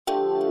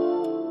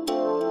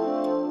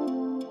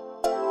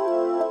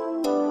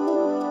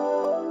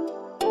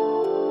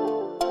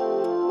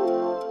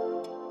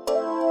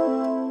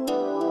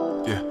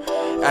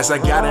As I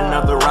got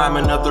another rhyme,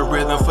 another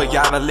rhythm for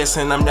y'all to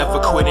listen. I'm never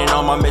quitting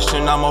on my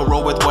mission, I'ma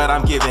roll with what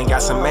I'm giving.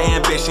 Got some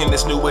ambition,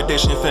 this new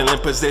edition, filling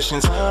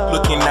positions.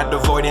 Looking at the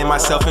void in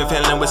myself and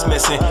feeling what's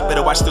missing.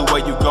 Better watch the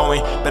way you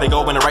going, better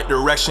go in the right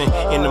direction.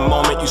 In the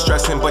moment you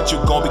stressing, but you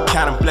gon' be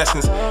counting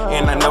blessings.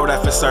 And I know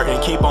that for certain,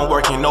 keep on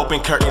working, open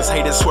curtains.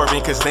 Haters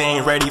swerving, cause they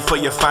ain't ready for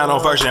your final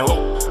version.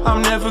 Whoa.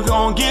 I'm never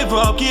gonna give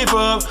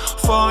up,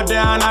 fall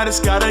down, I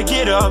just gotta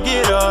get up,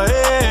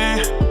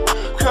 yeah.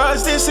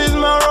 Cause this is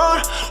my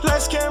road,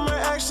 let's camera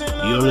action.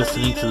 You're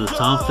listening to the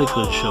Tom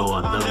Ficklin Show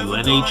on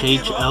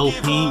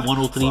WNHHLP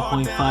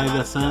 103.5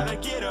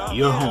 FM,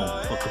 your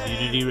home for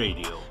community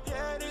radio.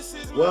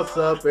 What's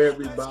up,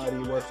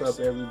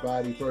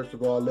 everybody? First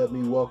of all, let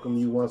me welcome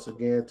you once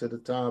again to the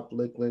Tom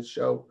Ficklin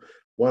Show,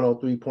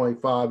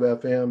 103.5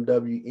 FM,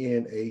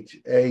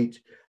 WNHH.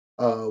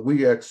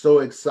 We are so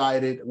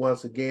excited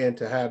once again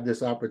to have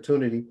this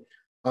opportunity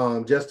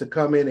just to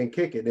come in and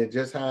kick it and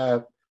just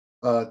have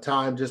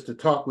time just to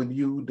talk with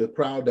you, the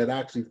crowd that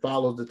actually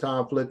follows the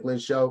Tom Ficklin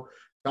Show.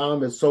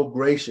 Tom is so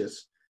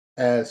gracious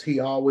as he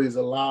always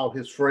allows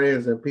his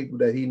friends and people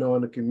that he know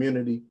in the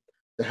community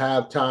to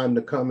have time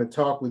to come and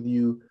talk with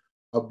you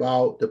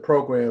about the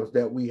programs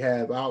that we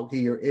have out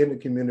here in the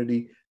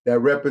community that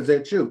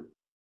represent you.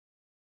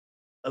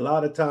 A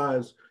lot of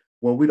times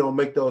when we don't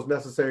make those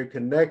necessary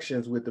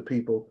connections with the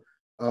people,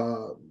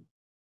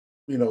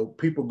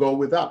 people go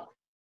without.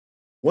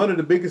 One of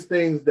the biggest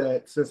things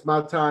that since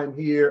my time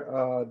here,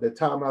 that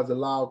Tom has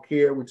allowed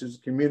CARE, which is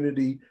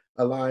Community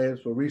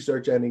Alliance for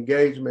Research and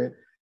Engagement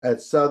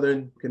at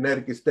Southern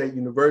Connecticut State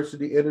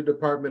University in the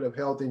Department of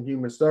Health and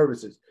Human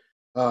Services.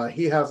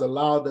 He has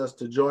allowed us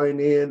to join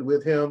in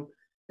with him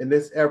in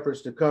this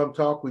efforts to come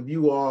talk with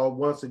you all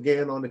once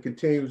again on a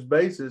continuous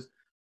basis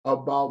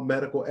about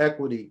medical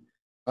equity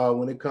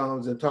when it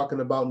comes and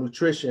talking about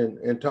nutrition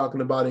and talking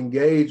about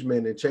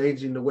engagement and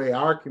changing the way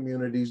our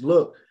communities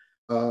look.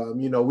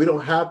 We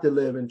don't have to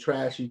live in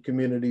trashy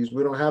communities.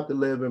 We don't have to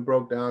live in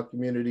broke down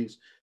communities.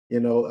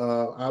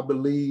 I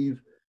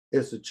believe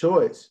it's a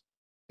choice.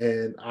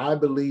 And I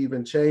believe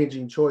in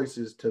changing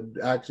choices to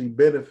actually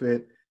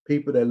benefit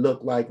people that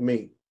look like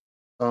me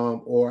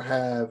or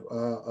have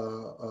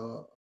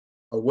a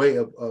way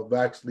of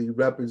actually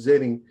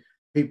representing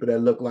people that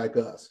look like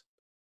us,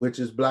 which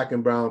is black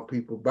and brown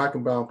people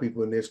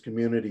in this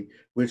community,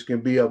 which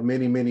can be of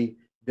many, many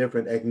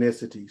different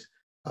ethnicities.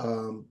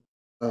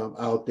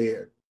 Out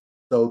there.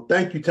 So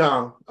thank you,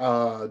 Tom.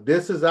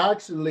 This is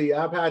actually,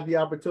 I've had the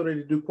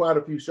opportunity to do quite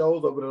a few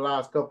shows over the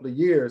last couple of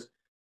years.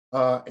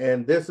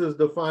 And this is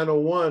the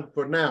final one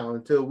for now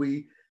until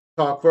we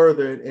talk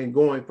further and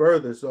going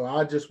further. So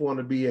I just want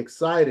to be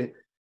excited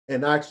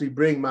and actually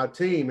bring my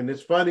team. And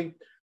it's funny,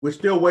 we're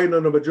still waiting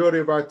on the majority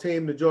of our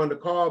team to join the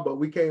call, but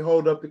we can't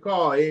hold up the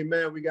call.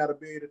 Amen. We got to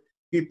be able to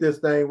keep this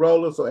thing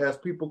rolling. So as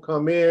people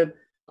come in,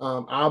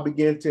 I'll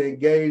begin to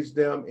engage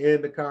them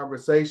in the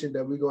conversation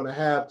that we're going to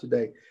have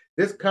today.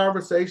 This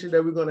conversation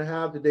that we're going to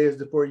have today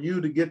is for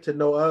you to get to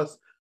know us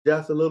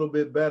just a little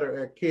bit better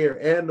at CARE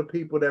and the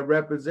people that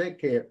represent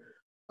CARE.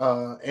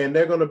 And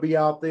they're going to be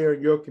out there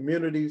in your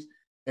communities,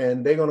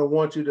 and they're going to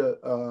want you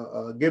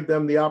to give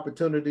them the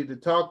opportunity to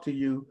talk to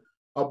you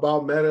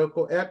about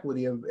medical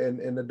equity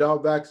and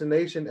adult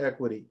vaccination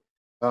equity,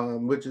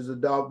 which is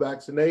adult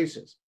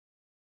vaccinations.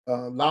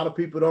 A lot of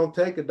people don't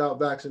take adult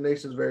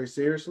vaccinations very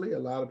seriously. A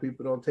lot of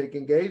people don't take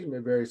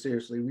engagement very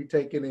seriously. We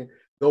take it and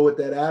go with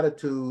that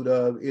attitude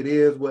of it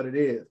is what it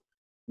is.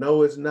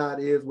 No, it's not,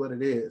 is what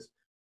it is.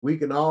 We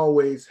can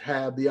always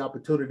have the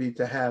opportunity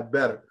to have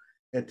better.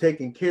 And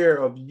taking care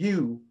of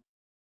you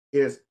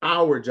is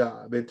our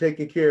job. And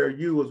taking care of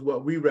you is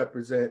what we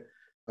represent.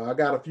 I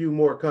got a few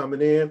more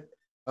coming in.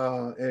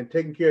 And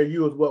taking care of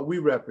you is what we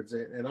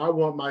represent. And I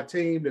want my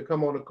team to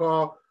come on the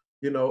call,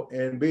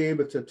 and be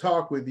able to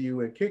talk with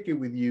you and kick it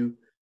with you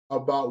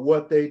about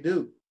what they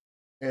do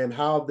and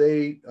how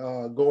they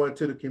go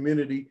into the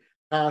community,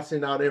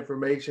 passing out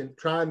information,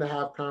 trying to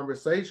have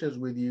conversations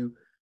with you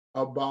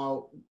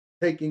about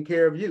taking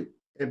care of you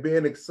and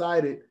being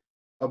excited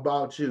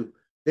about you.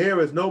 There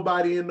is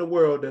nobody in the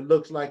world that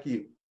looks like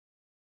you.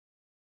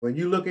 When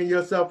you look at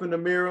yourself in the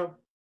mirror,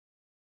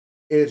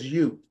 it's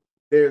you.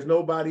 There's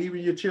nobody,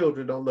 even your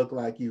children don't look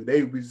like you.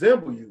 They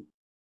resemble you,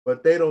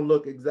 but they don't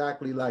look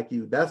exactly like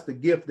you. That's the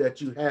gift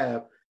that you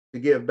have to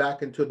give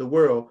back into the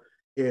world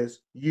is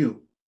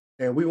you.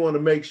 And we want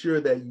to make sure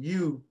that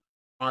you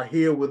are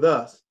here with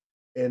us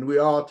and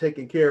we're all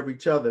taking care of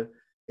each other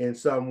in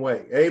some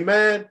way.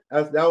 Amen.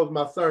 That was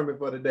my sermon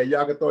for today.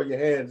 Y'all can throw your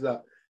hands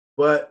up.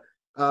 But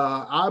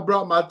I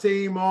brought my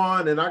team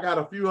on and I got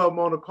a few of them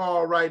on the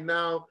call right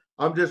now.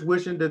 I'm just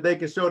wishing that they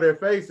can show their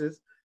faces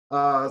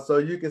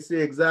so you can see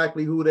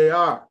exactly who they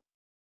are.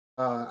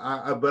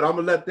 But I'm going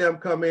to let them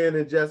come in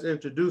and just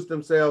introduce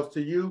themselves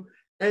to you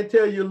and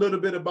tell you a little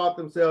bit about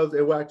themselves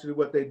and actually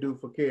what they do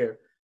for CARE.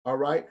 All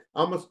right.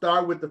 I'm going to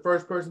start with the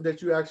first person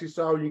that you actually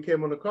saw when you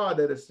came on the call.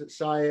 That is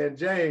Cheyenne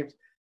James.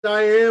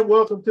 Cheyenne,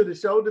 welcome to the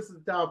show. This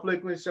is the Tom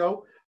Ficklin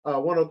Show,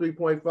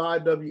 103.5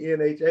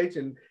 WNHH.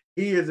 And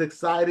He is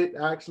excited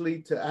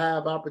actually to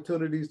have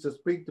opportunities to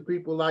speak to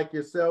people like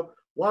yourself.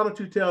 Why don't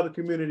you tell the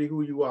community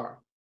who you are?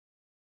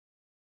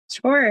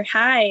 Sure.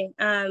 Hi.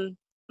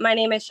 My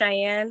name is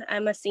Cheyenne.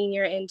 I'm a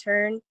senior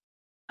intern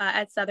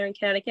at Southern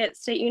Connecticut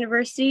State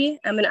University.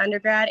 I'm an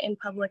undergrad in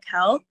public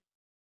health,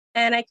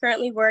 and I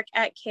currently work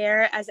at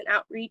CARE as an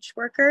outreach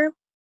worker.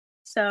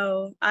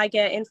 So I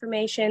get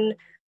information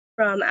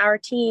from our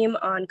team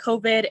on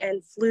COVID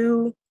and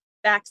flu,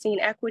 vaccine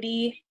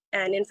equity,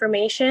 and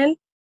information.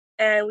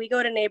 And we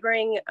go to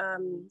neighboring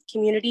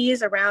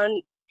communities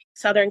around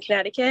Southern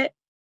Connecticut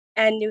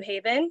and New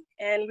Haven,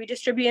 and we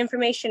distribute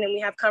information and we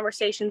have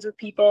conversations with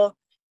people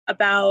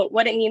about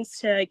what it means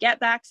to get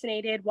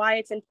vaccinated, why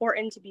it's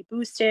important to be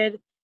boosted,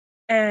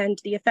 and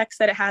the effects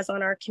that it has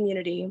on our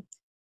community.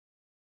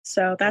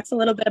 So that's a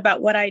little bit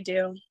about what I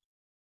do.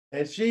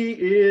 And she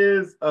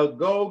is a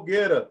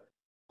go-getter.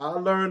 I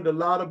learned a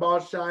lot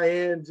about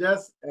Cheyenne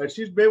just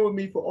she's been with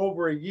me for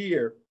over a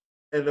year.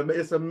 And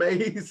it's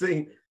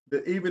amazing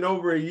that even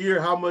over a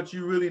year, how much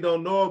you really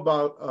don't know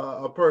about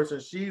a person.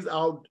 She's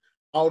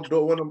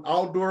outdoor, one of them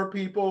outdoor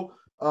people,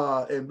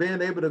 and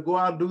being able to go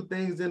out and do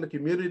things in the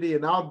community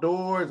and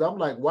outdoors. I'm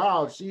like,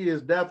 wow, she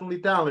is definitely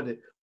talented.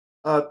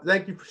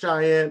 Thank you for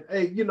Cheyenne.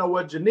 Hey, you know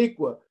what,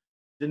 Janiqua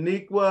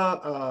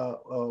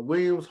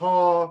Williams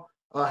Hall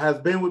has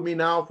been with me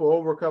now for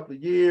over a couple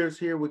of years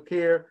here with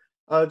CARE.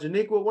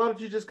 Janiqua, why don't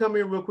you just come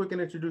in real quick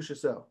and introduce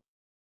yourself?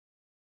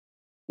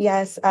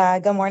 Yes,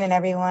 good morning,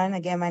 everyone.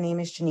 Again, my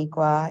name is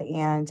Janiqua,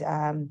 and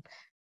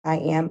I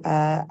am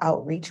an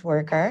outreach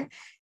worker.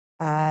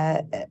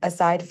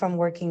 Aside from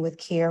working with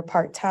CARE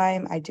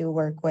part-time, I do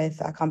work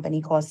with a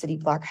company called City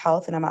Block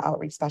Health, and I'm an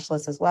outreach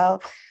specialist as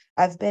well.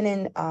 I've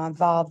been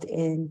involved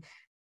in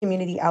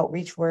community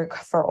outreach work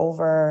for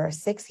over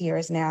 6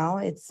 years now.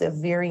 It's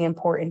very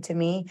important to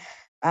me,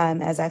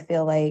 as I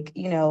feel like,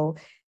 you know,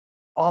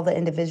 all the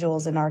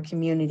individuals in our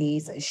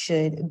communities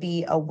should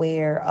be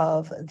aware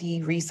of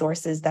the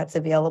resources that's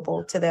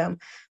available to them,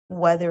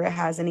 whether it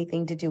has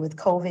anything to do with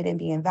COVID and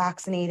being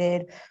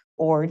vaccinated,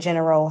 or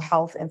general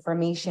health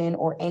information,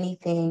 or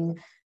anything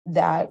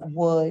that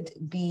would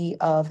be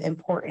of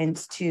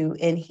importance to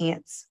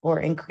enhance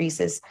or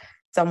increases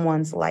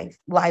someone's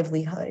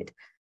livelihood.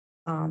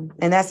 And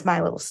that's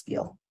my little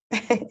spiel.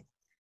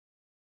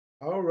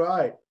 All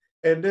right.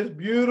 And this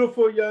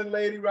beautiful young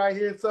lady right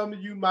here, some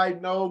of you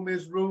might know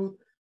Miss Ruth.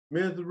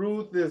 Miss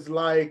Ruth is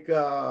like,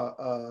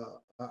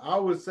 I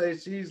would say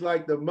she's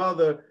like the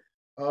mother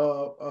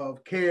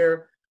of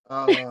CARE.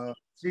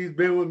 She's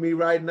been with me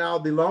right now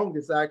the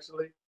longest,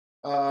 actually,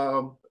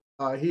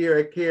 here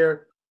at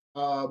CARE.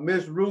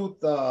 Miss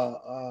Ruth,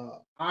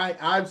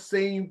 I've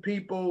seen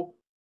people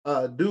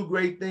do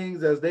great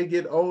things as they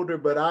get older,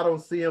 but I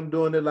don't see them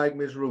doing it like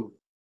Miss Ruth.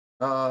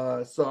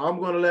 So I'm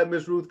going to let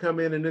Miss Ruth come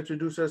in and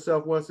introduce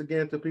herself once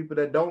again to people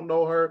that don't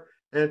know her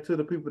and to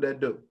the people that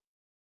do.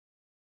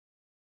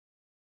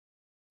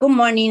 Good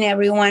morning,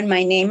 everyone.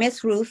 My name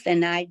is Ruth,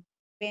 and I've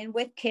been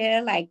with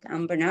CARE, like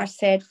Bernard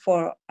said,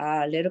 for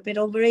a little bit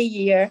over a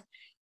year.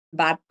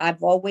 But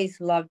I've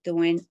always loved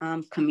doing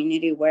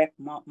community work.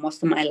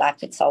 Most of my life,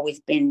 it's always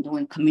been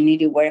doing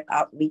community work,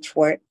 outreach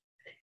work.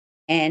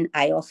 And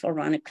I also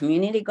run a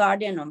community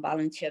garden on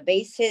volunteer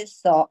basis.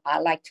 So I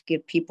like to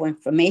give people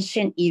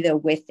information, either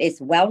with its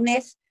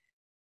wellness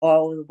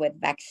or with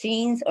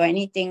vaccines or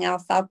anything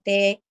else out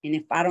there. And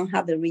if I don't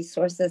have the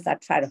resources, I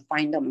try to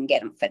find them and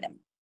get them for them.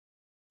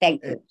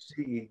 Thank you. And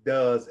she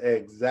does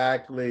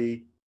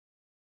exactly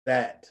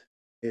that.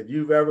 If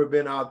you've ever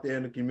been out there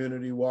in the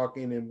community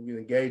walking and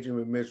engaging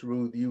with Miss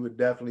Ruth, you would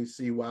definitely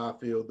see why I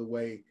feel the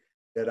way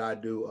that I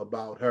do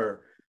about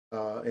her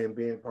and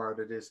being part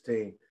of this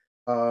team.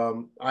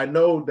 I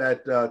know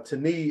that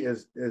Tani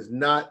is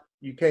not,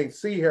 you can't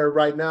see her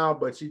right now,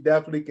 but she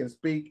definitely can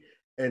speak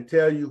and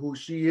tell you who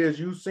she is.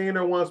 You've seen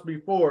her once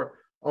before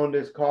on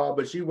this call,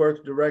 but she works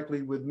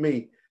directly with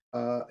me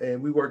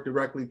and we work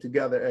directly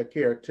together at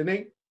CARE.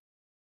 Tani?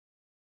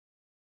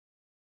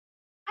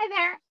 Hi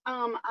there.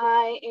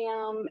 I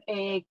am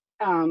a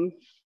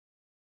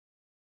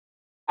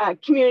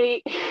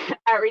community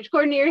outreach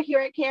coordinator here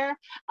at CARE,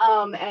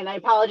 and I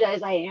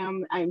apologize.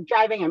 I'm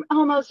driving. I'm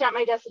almost at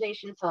my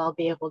destination, so I'll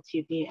be able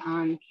to be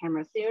on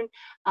camera soon.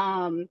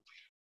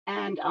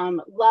 And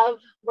love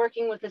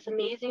working with this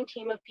amazing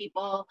team of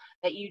people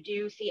that you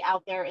do see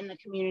out there in the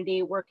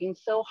community, working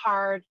so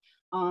hard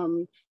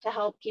to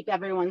help keep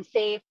everyone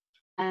safe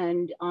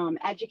and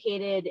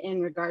educated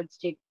in regards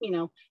to, you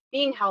know,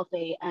 being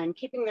healthy and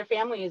keeping their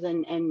families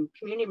and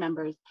community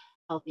members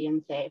healthy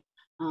and safe.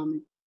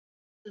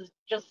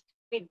 Just,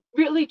 we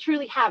really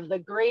truly have the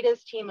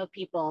greatest team of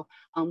people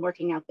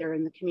working out there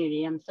in the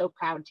community. I'm so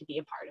proud to be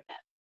a part of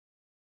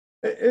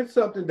it. It's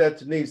something that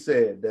Denise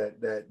said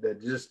that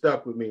just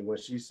stuck with me when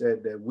she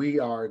said that we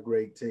are a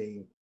great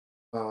team,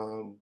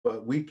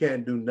 but we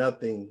can't do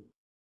nothing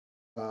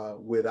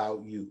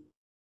without you.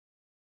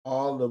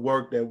 All the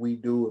work that we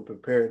do and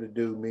prepare to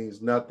do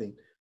means nothing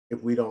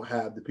if we don't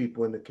have the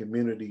people in the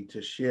community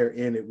to share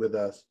in it with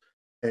us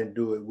and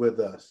do it with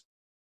us.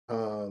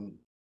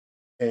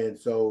 And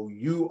so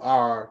you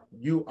are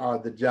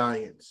the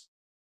giants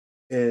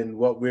in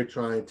what we're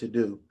trying to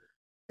do.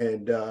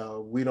 And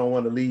we don't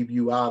want to leave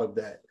you out of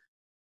that.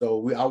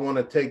 So I want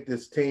to take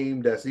this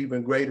team that's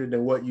even greater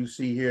than what you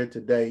see here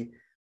today,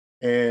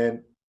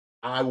 and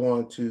I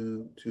want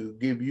to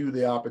give you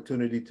the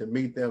opportunity to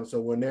meet them.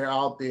 So when they're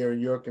out there in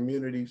your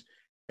communities,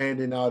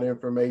 handing out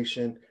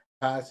information,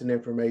 passing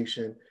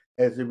information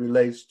as it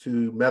relates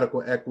to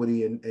medical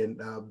equity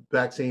and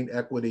vaccine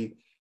equity,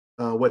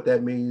 what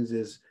that means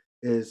is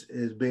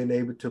being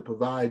able to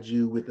provide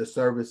you with the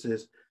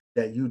services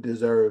that you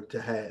deserve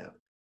to have.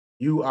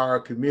 You are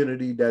a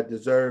community that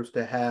deserves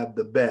to have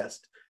the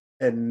best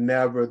and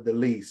never the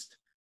least.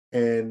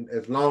 And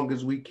as long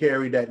as we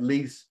carry that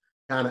least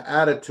kind of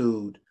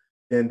attitude,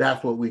 then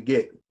that's what we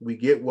get. We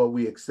get what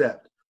we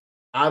accept.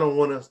 I don't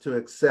want us to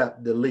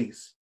accept the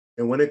least.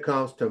 And when it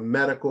comes to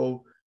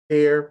medical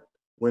care,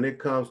 when it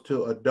comes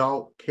to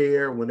adult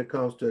care, when it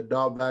comes to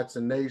adult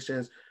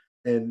vaccinations,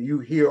 and you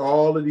hear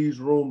all of these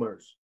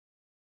rumors,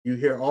 you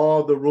hear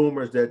all the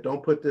rumors that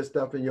don't put this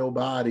stuff in your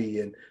body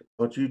and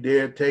don't you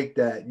dare take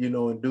that,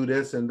 and do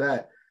this and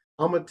that.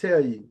 I'm going to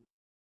tell you,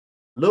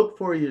 look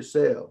for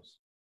yourselves,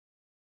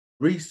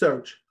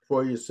 research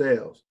for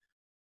yourselves.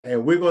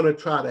 And we're going to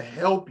try to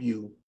help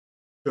you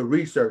to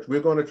research. We're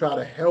going to try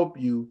to help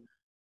you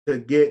to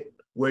get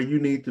where you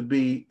need to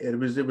be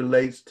as it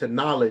relates to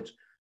knowledge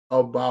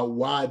about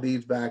why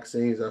these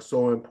vaccines are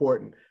so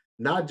important.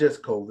 Not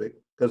just COVID,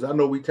 because I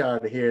know we're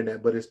tired of hearing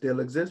that, but it still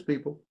exists,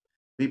 people.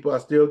 People are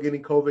still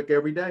getting COVID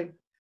every day.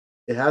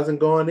 It hasn't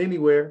gone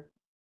anywhere.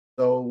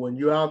 So when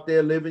you're out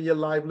there living your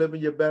life,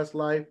 living your best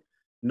life,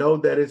 know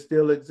that it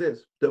still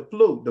exists. The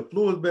flu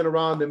has been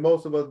around and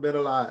most of us been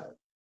alive.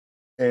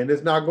 And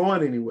it's not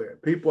going anywhere.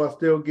 People are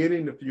still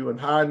getting the flu in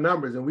high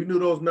numbers. And we knew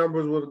those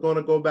numbers were going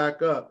to go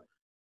back up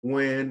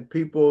when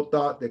people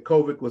thought that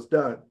COVID was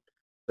done.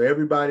 So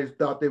everybody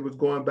thought they was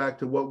going back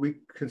to what we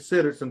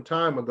considered some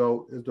time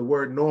ago is the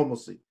word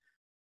normalcy.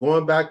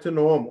 Going back to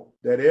normal,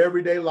 that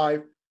everyday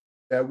life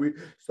that we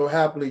so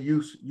happily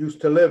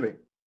used to living.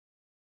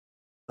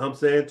 I'm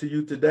saying to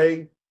you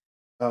today,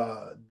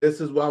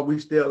 this is why we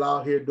still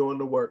out here doing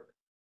the work,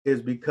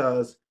 is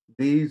because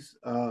these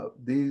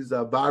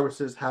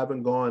viruses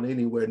haven't gone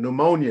anywhere.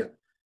 Pneumonia,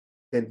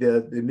 and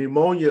the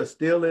pneumonia is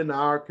still in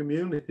our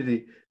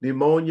community.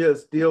 Pneumonia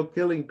is still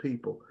killing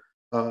people.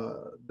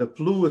 The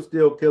flu is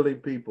still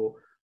killing people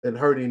and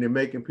hurting and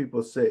making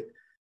people sick.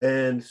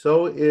 And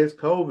so is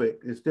COVID.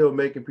 It's still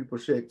making people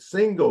sick.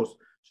 Shingles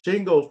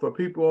for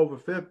people over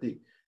 50.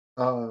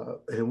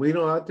 And we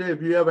don't have to,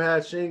 if you ever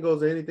had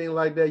shingles or anything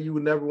like that, you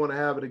would never want to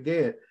have it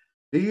again.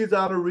 These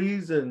are the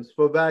reasons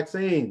for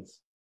vaccines.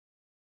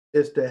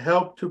 It's to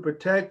help to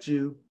protect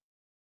you.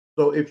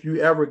 So if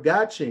you ever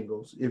got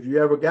shingles, if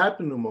you ever got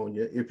the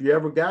pneumonia, if you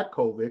ever got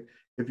COVID,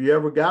 if you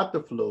ever got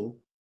the flu,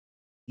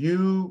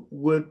 you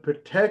would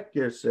protect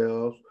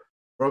yourselves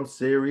from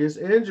serious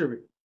injury.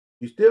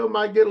 You still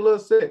might get a little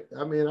sick.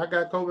 I mean, I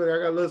got COVID,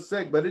 I got a little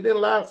sick, but it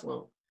didn't last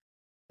long.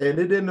 And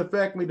it didn't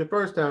affect me the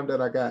first time that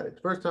I got it.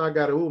 The first time I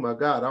got it, oh my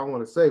God, I don't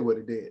want to say what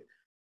it did.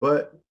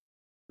 But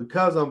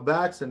because I'm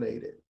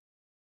vaccinated,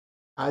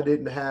 I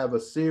didn't have a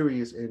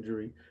serious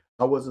injury.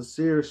 I wasn't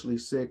seriously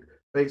sick,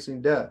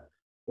 facing death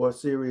or a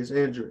serious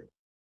injury.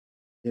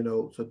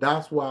 So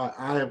that's why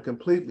I am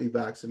completely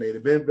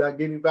vaccinated. Been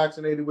getting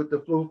vaccinated with the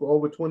flu for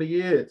over 20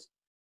 years.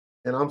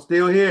 And I'm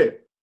still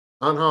here,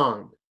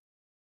 unharmed.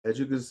 As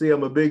you can see,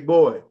 I'm a big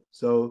boy.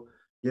 So,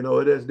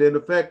 it didn't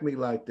affect me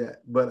like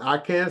that. But I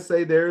can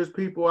say there's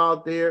people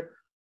out there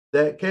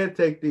that can't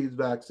take these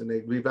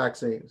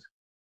vaccines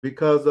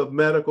because of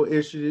medical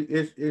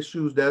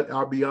issues that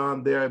are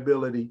beyond their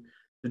ability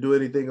to do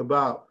anything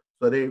about.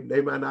 So they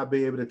might not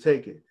be able to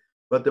take it.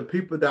 But the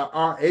people that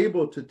are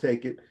able to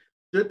take it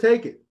should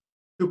take it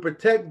to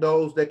protect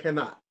those that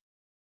cannot,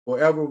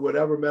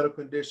 whatever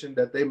medical condition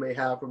that they may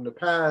have from the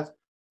past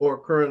or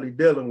currently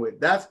dealing with.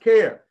 That's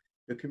CARE,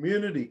 the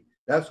community.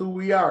 That's who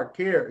we are.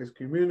 CARE is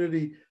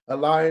Community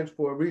Alliance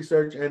for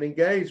Research and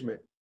Engagement.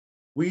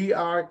 We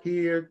are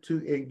here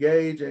to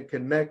engage and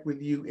connect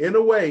with you in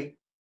a way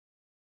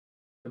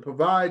to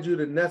provide you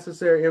the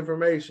necessary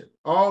information.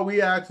 All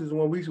we ask is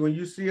when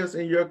you see us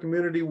in your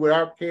community with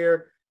our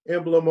CARE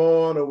emblem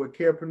on or with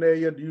CARE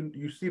Paraphernalia,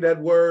 you see that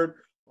word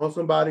on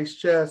somebody's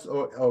chest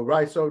or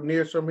right so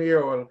near from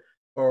here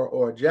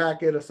or a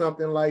jacket or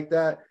something like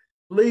that,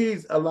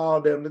 please allow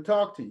them to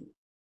talk to you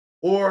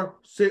or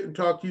sit and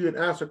talk to you and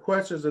answer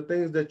questions or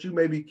things that you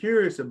may be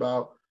curious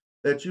about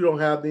that you don't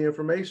have the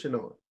information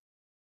on.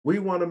 We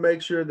want to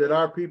make sure that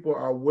our people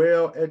are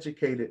well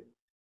educated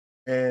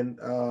and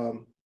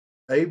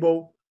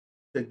able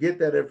to get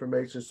that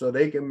information so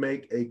they can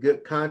make a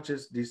good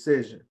conscious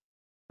decision.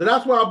 So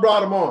that's why I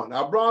brought them on.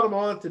 I brought them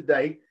on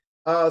today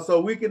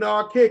so we can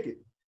all kick it.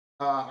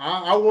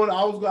 I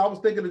was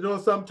thinking of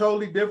doing something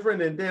totally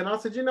different, and then I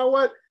said, you know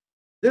what?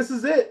 This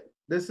is it.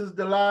 This is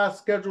the last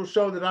scheduled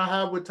show that I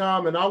have with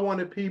Tom, and I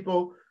wanted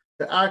people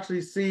to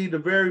actually see the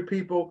very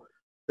people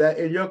that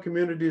in your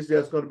communities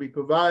that's going to be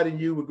providing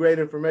you with great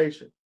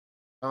information.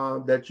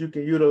 that you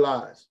can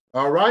utilize.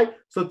 All right.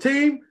 So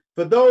team,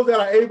 for those that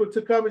are able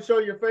to come and show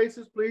your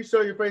faces, please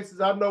show your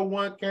faces. I know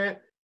one can't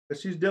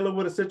because she's dealing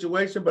with a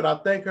situation, but I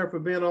thank her for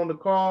being on the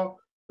call.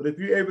 But if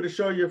you're able to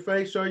show your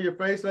face,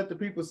 let the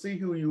people see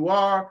who you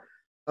are,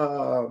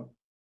 and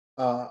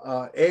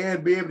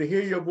be able to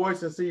hear your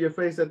voice and see your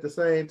face at the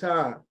same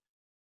time.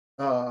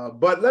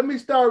 But let me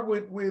start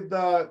with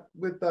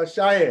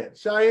Cheyenne.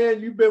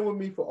 Cheyenne, you've been with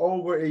me for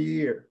over a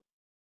year,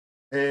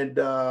 and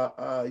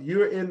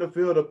you're in the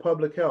field of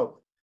public health.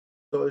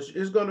 So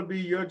it's going to be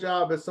your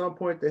job at some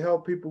point to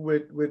help people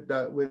with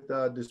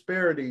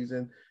disparities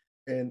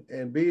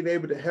and being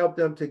able to help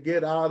them to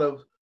get out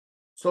of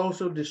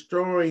social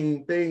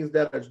destroying things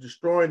that are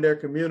destroying their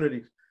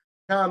communities.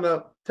 Kind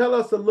of tell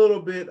us a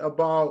little bit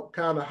about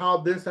kind of how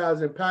this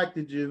has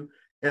impacted you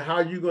and how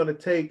you're going to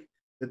take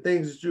the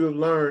things that you have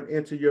learned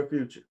into your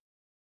future.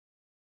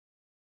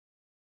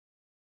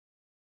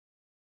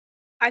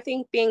 I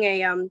think being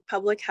a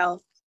public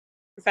health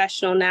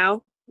professional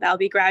now, that I'll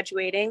be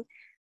graduating,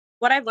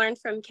 what I've learned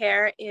from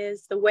CARE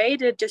is the way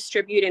to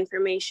distribute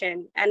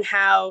information and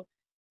how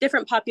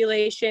different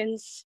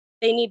populations,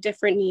 they need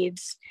different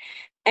needs.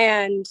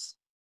 And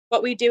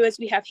what we do is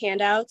we have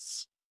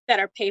handouts that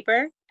are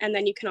paper, and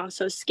then you can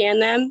also scan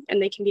them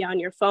and they can be on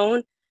your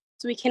phone.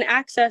 So we can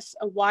access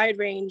a wide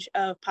range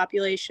of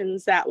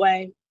populations that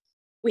way.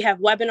 We have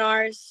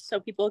webinars so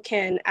people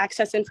can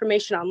access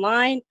information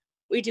online.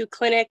 We do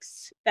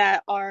clinics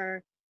that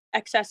are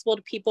accessible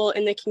to people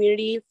in the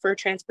community for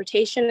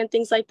transportation and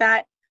things like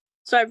that.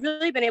 So I've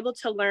really been able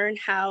to learn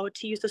how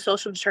to use the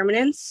social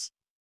determinants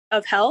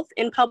of health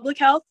in public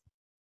health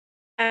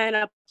and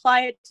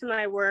apply it to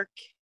my work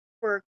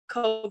for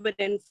COVID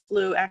and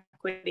flu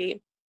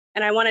equity.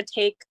 And I want to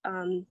take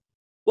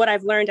what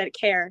I've learned at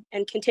CARE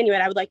and continue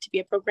it. I would like to be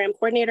a program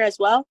coordinator as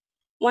well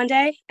one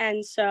day.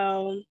 And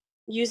so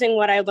using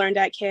what I learned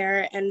at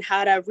CARE and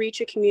how to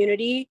reach a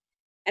community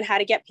and how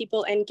to get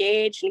people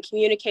engaged and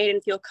communicate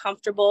and feel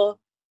comfortable,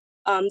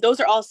 those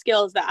are all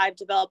skills that I've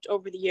developed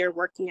over the year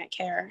working at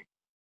CARE.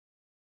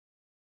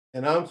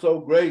 And I'm so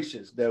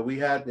gracious that we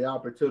had the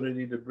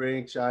opportunity to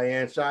bring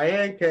Cheyenne.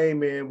 Cheyenne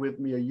came in with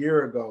me a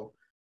year ago,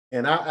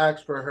 and I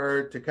asked for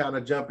her to kind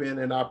of jump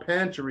in our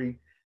pantry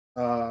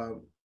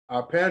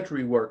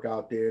work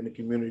out there in the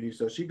community.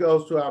 So she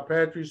goes to our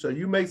pantry. So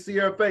you may see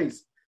her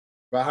face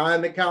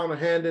behind the counter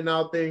handing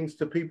out things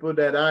to people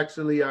that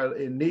actually are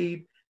in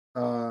need,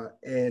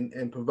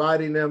 and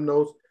providing them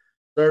those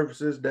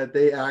services that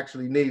they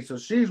actually need. So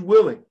she's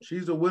willing.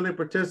 She's a willing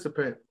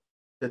participant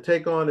to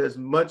take on as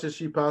much as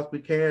she possibly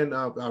can.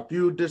 Our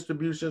few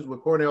distributions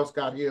with Cornell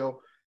Scott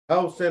Hill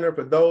Health Center,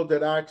 for those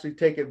that actually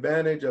take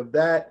advantage of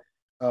that,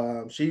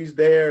 she's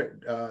there.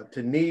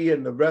 Tani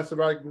and the rest of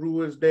our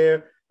crew is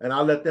there, and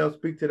I'll let them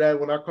speak to that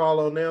when I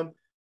call on them.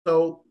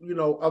 So, you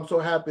know, I'm so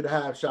happy to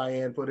have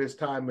Cheyenne for this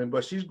time.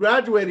 But she's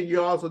graduating,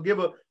 y'all, so give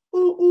a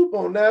oop oop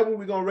on that one.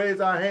 We're going to raise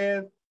our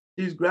hands.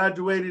 She's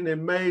graduating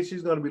in May.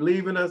 She's going to be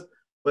leaving us.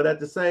 But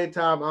at the same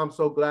time, I'm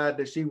so glad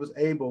that she was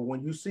able.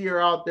 When you see her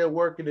out there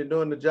working and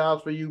doing the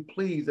jobs for you,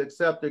 please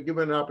accept her, give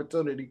her an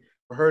opportunity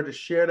for her to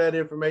share that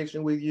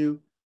information with you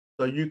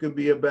so you can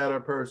be a better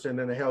person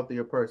and a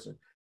healthier person.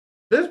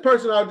 This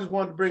person I just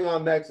wanted to bring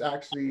on next,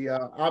 actually,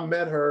 I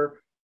met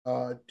her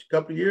a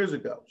couple of years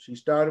ago. She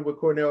started with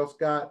Cornell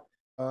Scott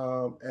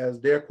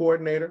as their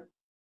coordinator,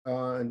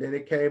 and then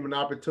it came an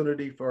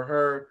opportunity for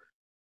her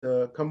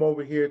to come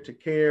over here to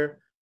CARE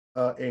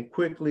and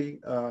quickly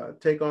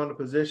take on a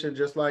position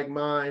just like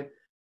mine.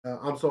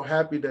 I'm so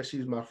happy that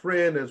she's my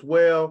friend as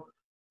well,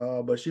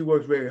 but she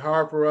works very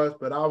hard for us,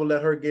 but I will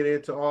let her get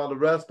into all the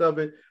rest of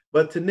it.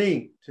 But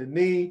Tani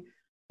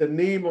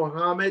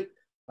Mohammed,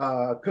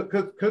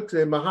 Cooks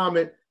and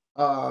Mohammed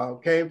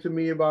came to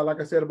me about, like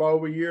I said, about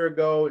over a year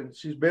ago, and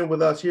she's been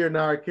with us here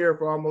now at CARE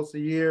for almost a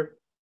year,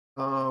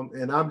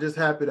 and I'm just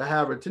happy to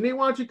have her. Tani,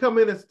 why don't you come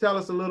in and tell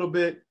us a little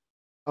bit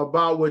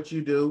about what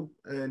you do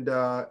and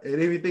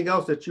anything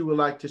else that you would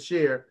like to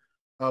share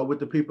with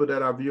the people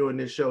that are viewing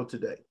this show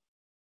today.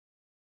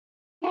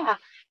 Yeah,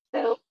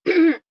 so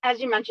as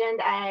you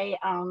mentioned, I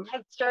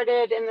have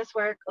started in this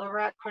work over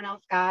at Cornell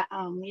Scott,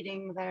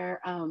 leading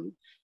their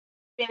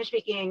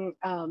Spanish-speaking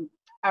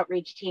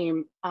outreach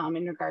team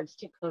in regards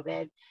to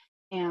COVID.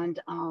 And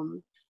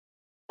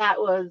that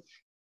was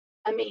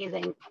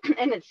amazing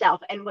in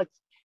itself. And what's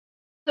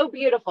so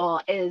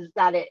beautiful is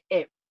that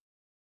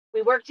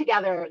we worked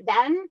together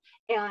then,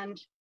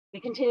 and we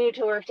continue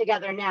to work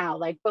together now.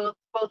 Like both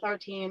our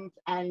teams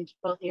and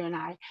both you and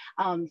I,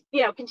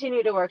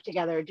 continue to work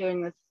together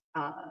doing this,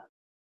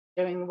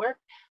 doing the work.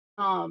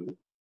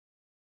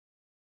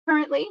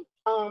 Currently,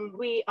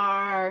 we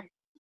have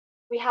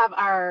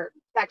our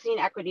Vaccine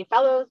Equity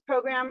Fellows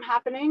program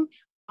happening,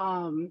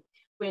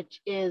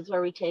 which is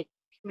where we take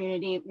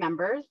community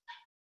members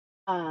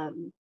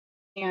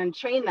and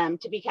train them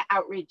to be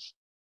outreach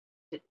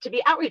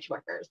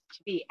workers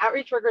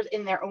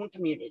in their own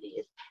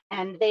communities.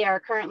 And they are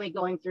currently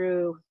going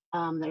through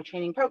their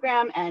training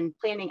program and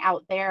planning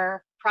out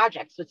their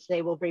projects which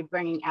they will be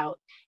bringing out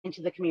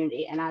into the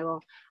community. And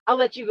I'll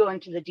let you go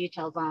into the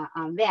details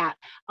on that.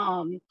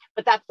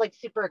 But that's like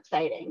super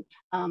exciting.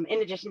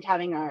 In addition to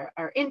having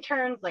our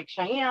interns like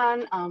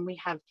Cheyenne, we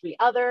have 3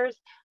 others,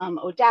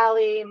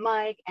 O'Dally,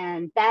 Mike,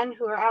 and Ben,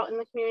 who are out in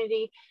the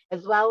community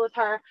as well with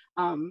her,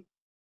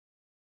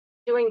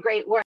 doing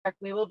great work.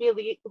 We will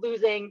be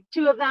losing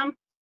 2 of them,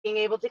 being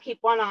able to keep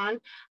 1 on,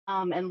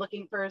 and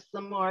looking for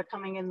some more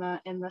coming in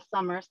the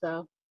summer.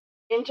 So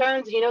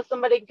interns, you know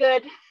somebody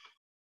good,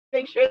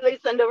 make sure they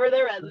send over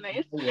their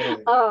resumes.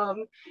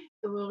 So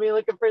we'll be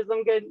looking for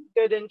some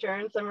good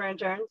interns, summer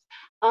interns.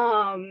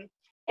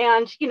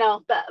 And you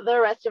know, the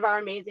rest of our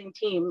amazing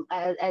team,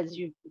 as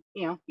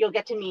you'll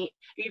get to meet.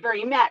 You've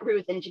already met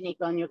Ruth and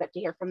Janiqua, and you'll get to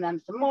hear from them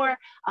some more.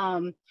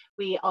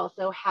 We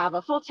also have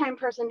a full-time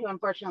person who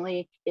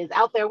unfortunately is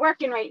out there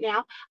working right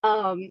now.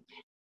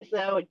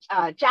 So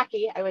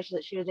Jackie, I wish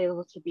that she was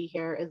able to be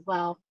here as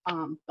well,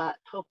 but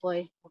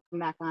hopefully we'll come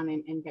back on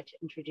and get to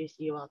introduce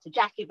you all to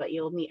Jackie, but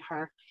you'll meet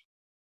her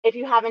if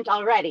you haven't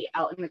already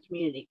out in the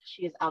community.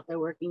 She is out there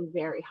working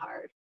very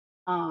hard.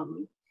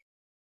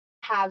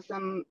 Have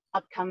some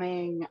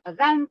upcoming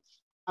events.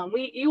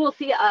 You will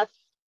see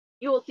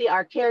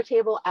our care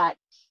table at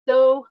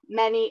so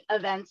many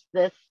events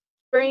this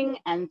spring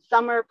and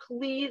summer.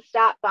 Please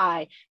stop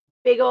by.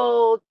 Big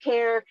old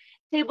care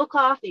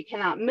tablecloth. You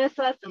cannot miss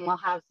us, and we'll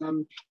have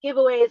some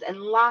giveaways and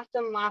lots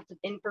of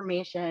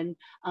information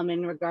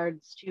in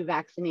regards to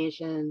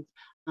vaccinations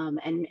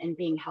and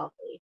being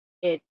healthy.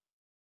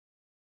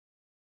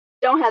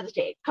 Don't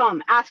hesitate.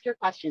 Come, ask your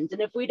questions,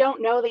 and if we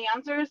don't know the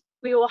answers,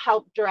 we will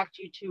help direct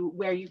you to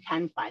where you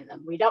can find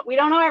them. We don't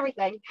know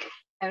everything,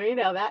 and we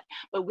know that,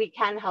 but we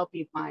can help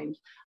you find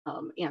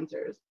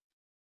answers.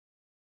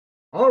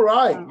 All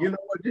right. You know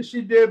what?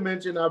 She did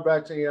mention our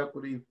Vaccine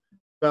Equity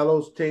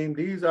Fellows team.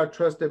 These are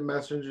trusted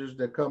messengers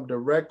that come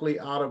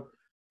directly out of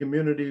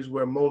communities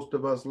where most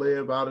of us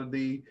live, out of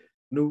the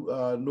New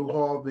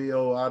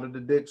Hallville, out of the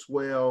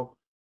Dixwell,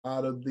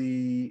 out of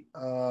the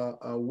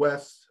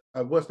West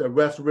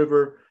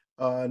River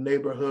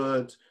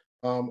neighborhoods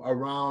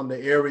around the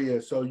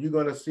area. So you're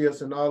going to see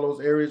us in all those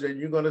areas, and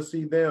you're going to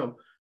see them.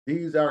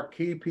 These are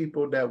key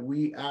people that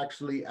we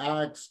actually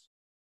asked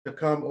to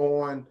come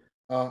on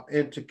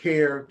into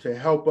care to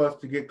help us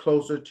to get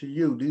closer to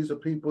you. These are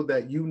people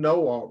that you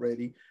know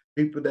already,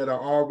 people that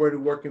are already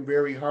working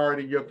very hard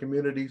in your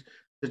communities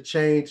to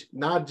change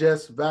not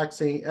just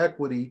vaccine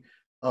equity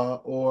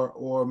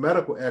or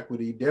medical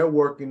equity. They're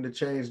working to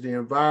change the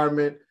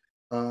environment,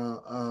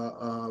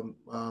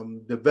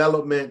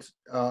 development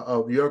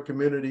of your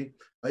community,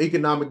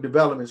 economic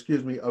development,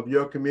 of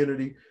your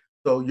community,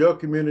 so your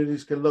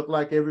communities can look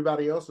like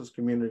everybody else's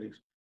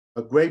communities.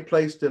 A great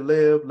place to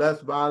live,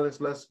 less violence,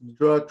 less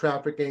drug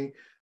trafficking,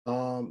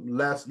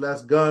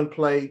 less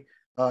gunplay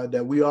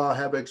that we all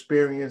have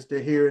experienced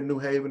here in New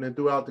Haven and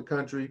throughout the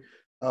country.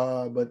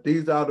 But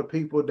these are the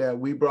people that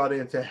we brought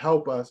in to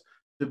help us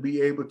to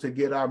be able to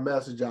get our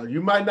message out.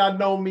 You might not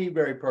know me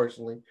very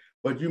personally,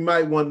 but you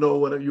might know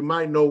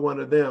one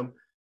of them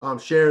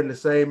sharing the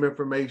same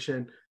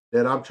information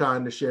that I'm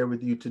trying to share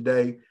with you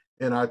today.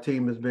 And our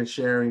team has been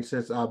sharing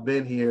since I've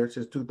been here,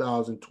 since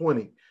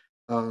 2020,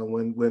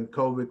 when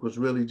COVID was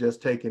really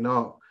just taking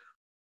off.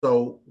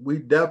 So we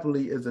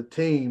definitely, as a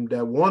team,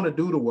 that want to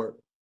do the work,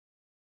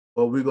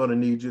 but we're going to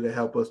need you to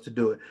help us to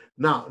do it.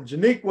 Now,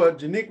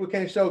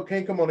 Janiqua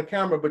can't come on the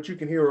camera, but you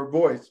can hear her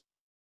voice.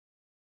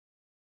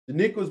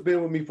 Janiqua's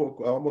been with me for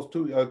almost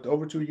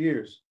over 2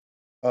 years.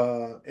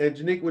 And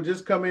Janiqua,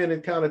 just come in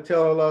and kind of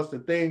tell us the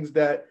things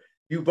that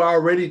you've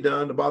already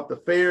done, about the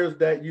fairs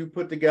that you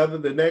put together,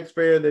 the next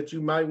fair that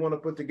you might want to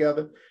put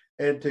together,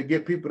 and to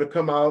get people to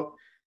come out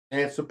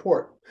and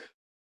support.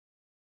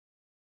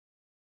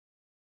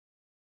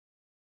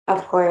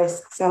 Of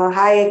course. So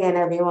hi again,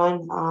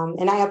 everyone.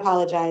 And I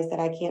apologize that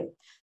I can't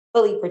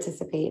fully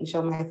participate and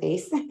show my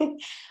face.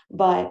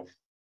 But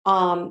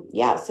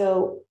yeah,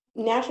 so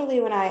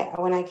naturally when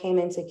I came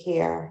into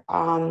care,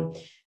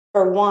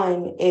 for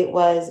one, it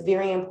was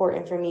very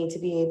important for me to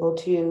be able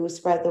to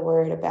spread the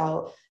word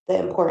about the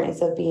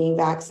importance of being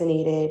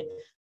vaccinated,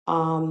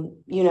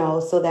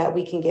 so that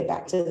we can get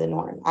back to the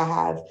norm. I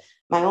have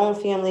my own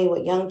family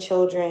with young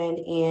children,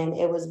 and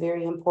it was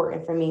very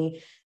important for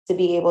me to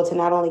be able to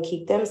not only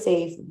keep them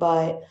safe,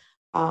 but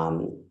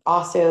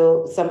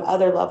also some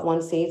other loved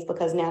ones safe,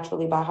 because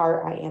naturally by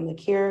heart, I am a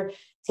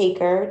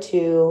caretaker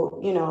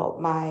to,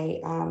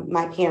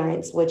 my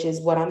parents, which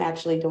is what I'm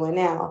actually doing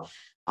now.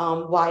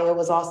 Why it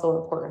was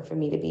also important for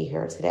me to be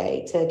here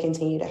today to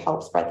continue to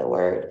help spread the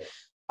word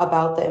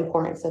about the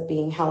importance of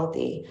being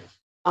healthy.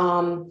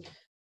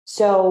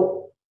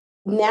 So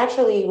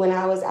naturally, when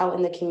I was out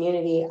in the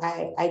community,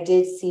 I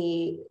did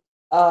see,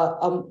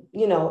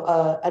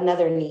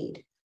 another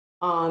need.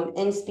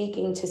 And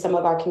speaking to some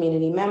of our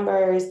community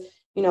members,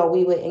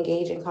 we would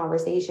engage in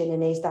conversation,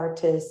 and they start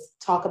to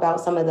talk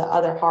about some of the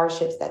other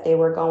hardships that they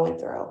were going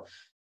through.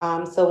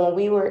 So when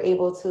we were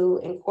able to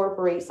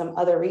incorporate some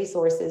other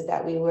resources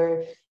that we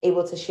were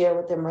able to share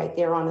with them right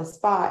there on the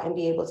spot and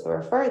be able to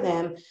refer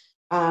them,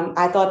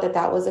 I thought that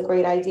that was a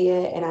great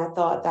idea, and I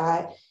thought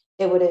that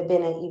it would have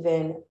been an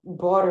even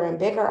broader and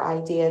bigger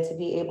idea to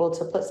be able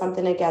to put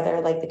something together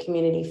like the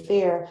community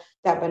fair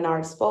that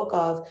Bernard spoke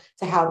of,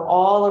 to have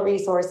all the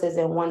resources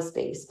in one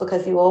space.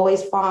 Because you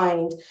always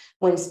find,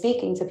 when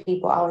speaking to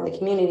people out in the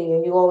community,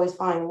 you always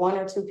find one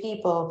or two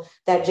people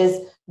that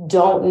just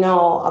don't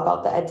know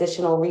about the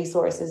additional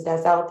resources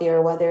that's out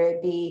there, whether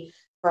it be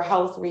for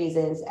health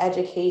reasons,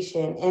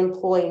 education,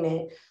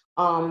 employment,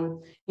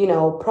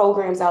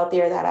 programs out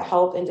there that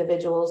help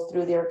individuals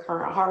through their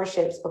current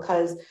hardships.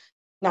 Because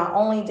not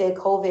only did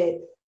COVID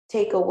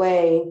take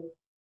away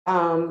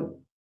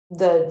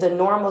the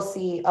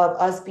normalcy of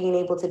us being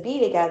able to be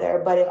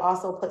together, but it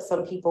also put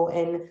some people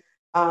in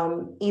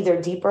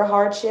either deeper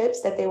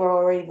hardships that they were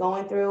already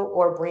going through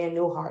or brand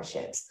new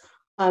hardships.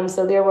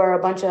 So there were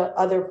a bunch of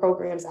other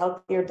programs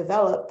out there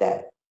developed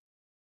that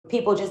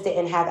people just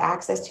didn't have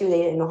access to.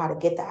 They didn't know how to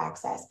get the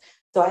access.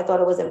 So I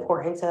thought it was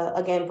important to,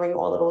 again, bring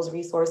all of those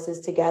resources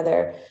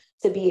together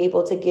to be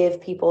able to give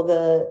people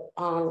the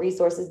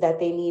resources that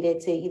they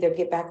needed to either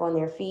get back on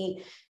their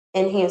feet,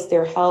 enhance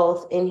their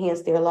health,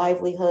 enhance their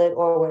livelihood,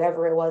 or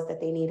whatever it was that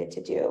they needed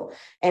to do.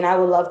 And I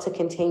would love to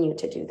continue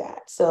to do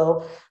that.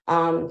 So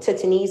to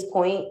Tani's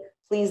point,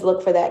 please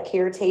look for that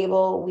care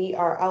table. We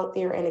are out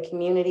there in the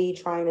community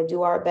trying to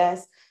do our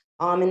best.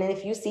 And then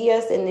if you see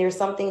us and there's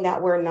something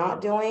that we're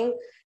not doing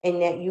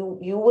and that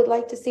you would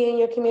like to see in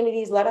your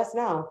communities, let us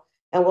know.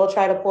 And we'll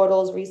try to pour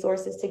those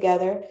resources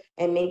together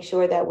and make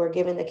sure that we're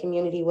giving the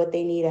community what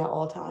they need at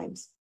all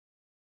times.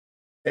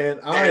 And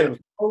I am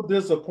so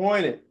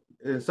disappointed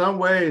in some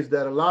ways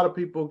that a lot of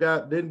people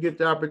didn't get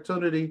the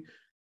opportunity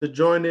to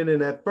join in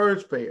that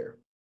first fair.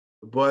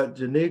 But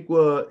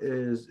Janiqua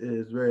is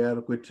very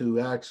adequate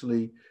to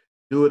actually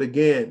do it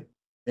again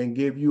and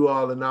give you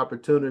all an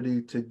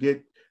opportunity to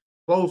get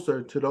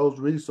closer to those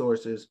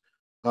resources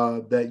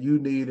that you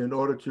need in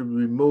order to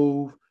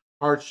remove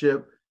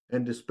hardship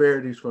and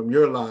disparities from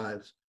your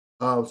lives,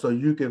 so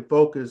you can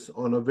focus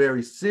on a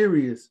very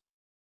serious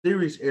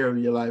area of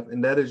your life,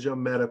 and that is your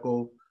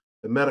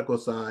the medical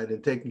side,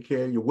 and taking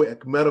care of your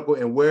medical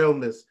and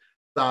wellness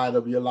side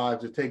of your life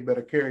to take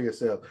better care of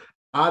yourself.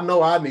 I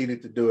know I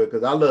needed to do it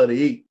because I love to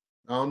eat.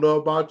 I don't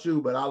know about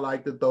you, but I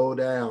like to throw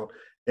down,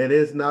 and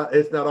it's not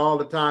all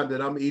the time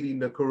that I'm eating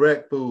the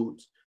correct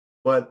foods,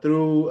 but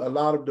through a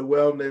lot of the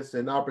wellness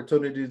and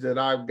opportunities that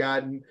I've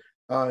gotten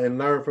and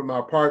learn from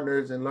our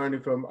partners and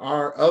learning from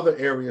our other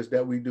areas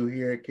that we do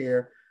here at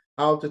CARE,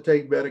 how to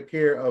take better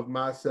care of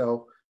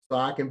myself so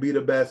I can be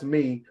the best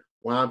me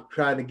while I'm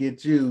trying to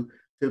get you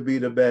to be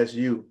the best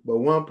you. But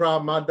one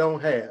problem I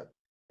don't have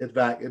is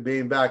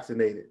being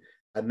vaccinated.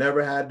 I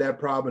never had that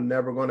problem,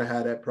 never going to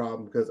have that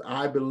problem, because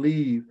I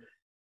believe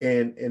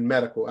in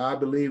medical. I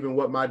believe in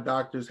what my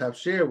doctors have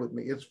shared with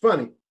me. It's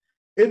funny.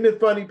 Isn't it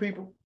funny,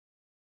 people?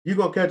 You're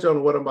going to catch on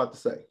to what I'm about to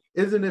say.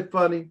 Isn't it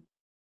funny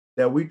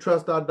that we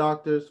trust our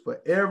doctors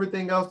for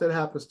everything else that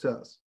happens to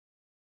us?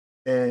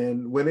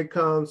 And when it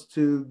comes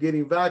to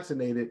getting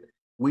vaccinated,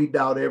 we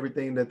doubt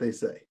everything that they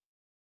say.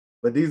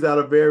 But these are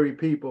the very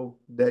people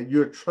that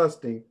you're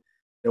trusting,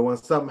 that when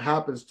something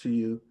happens to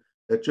you,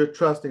 that you're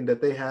trusting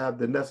that they have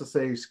the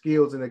necessary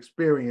skills and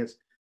experience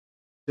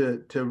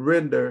to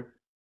render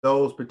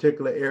those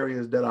particular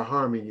areas that are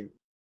harming you.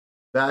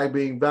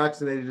 Being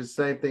vaccinated is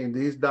the same thing.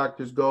 These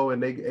doctors go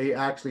and they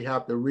actually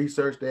have to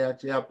research. They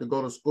actually have to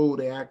go to school.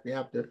 They actually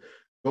have to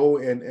go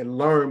and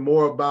learn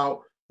more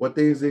about what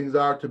these things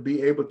are to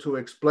be able to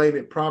explain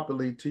it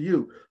properly to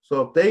you.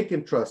 So if they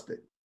can trust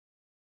it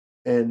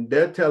and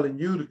they're telling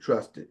you to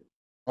trust it,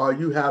 all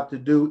you have to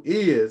do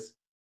is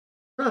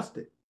trust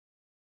it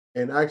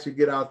and actually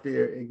get out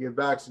there and get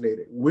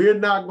vaccinated. We're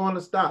not going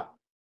to stop.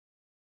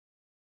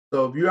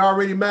 So if you're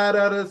already mad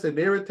at us and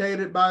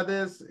irritated by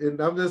this,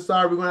 and I'm just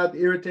sorry, we're going to have to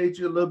irritate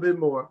you a little bit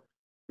more,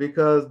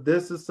 because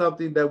this is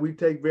something that we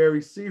take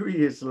very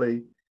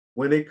seriously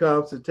when it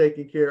comes to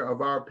taking care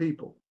of our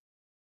people.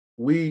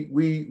 We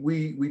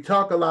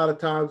talk a lot of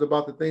times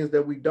about the things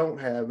that we don't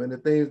have and the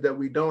things that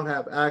we don't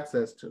have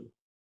access to.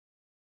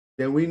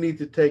 Then we need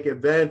to take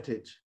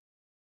advantage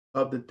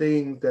of the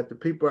things that the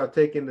people are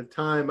taking the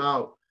time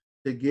out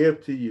to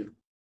give to you.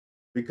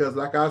 Because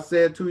like I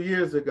said 2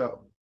 years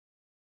ago,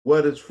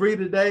 what is free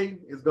today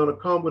is going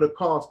to come with a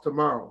cost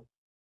tomorrow.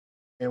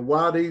 And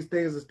while these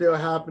things are still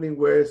happening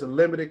where it's a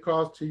limited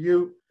cost to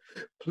you,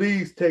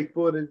 please take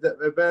full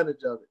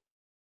advantage of it.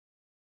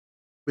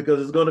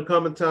 Because it's going to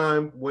come a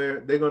time where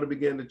they're going to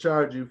begin to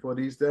charge you for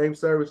these same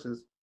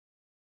services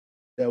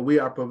that we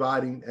are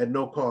providing at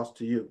no cost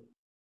to you.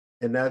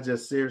 And that's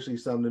just seriously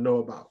something to know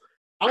about.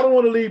 I don't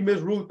want to leave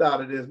Ms. Ruth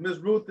out of this. Ms.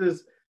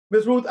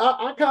 Ruth,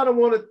 I kind of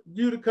wanted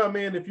you to come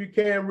in, if you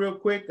can, real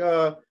quick,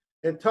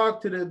 and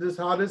talk to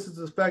how this is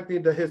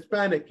affecting the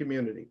Hispanic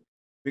community.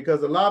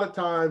 Because a lot of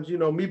times,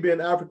 me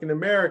being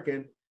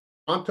African-American,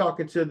 I'm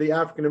talking to the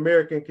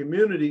African-American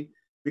community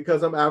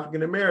because I'm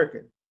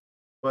African-American.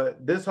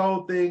 But this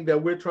whole thing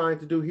that we're trying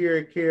to do here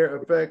at CARE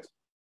affects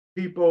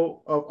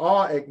people of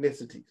all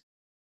ethnicities.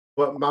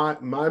 But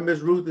my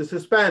Ms. Ruth is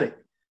Hispanic.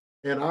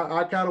 And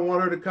I kind of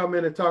want her to come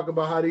in and talk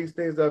about how these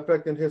things are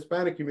affecting the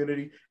Hispanic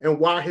community and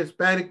why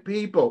Hispanic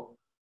people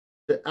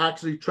should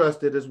actually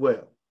trust it as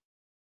well.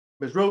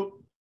 Ms. Ruth?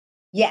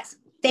 Yes,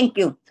 thank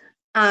you.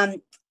 I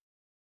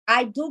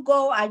have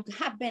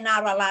been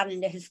out a lot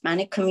in the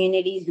Hispanic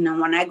communities. You know,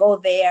 when I go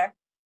there,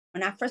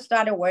 when I first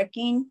started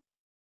working,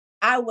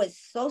 I was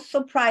so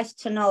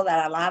surprised to know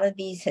that a lot of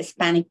these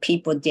Hispanic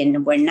people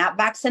were not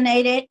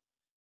vaccinated.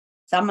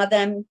 Some of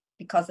them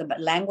because of a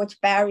language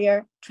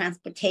barrier,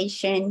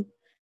 transportation,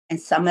 and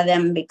some of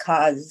them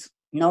because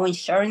no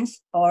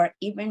insurance, or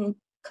even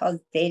because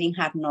they didn't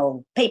have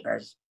no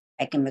papers,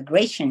 like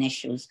immigration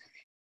issues.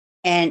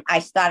 And I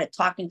started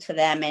talking to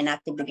them, and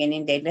at the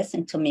beginning they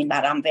listened to me,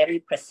 but I'm very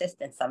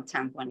persistent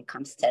sometimes when it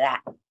comes to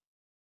that.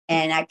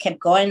 And I kept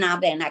going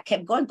out there, and I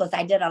kept going because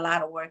I did a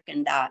lot of work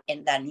in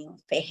the New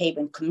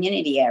Fairhaven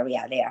community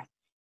area there.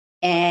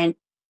 And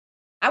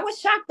I was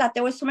shocked that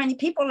there were so many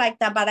people like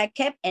that, but I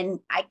kept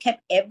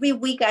every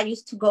week I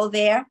used to go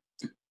there.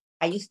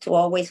 I used to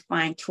always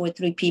find 2 or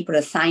 3 people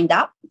that signed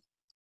up.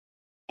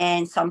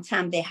 And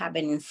sometimes they have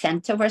an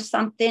incentive or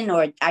something,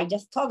 or I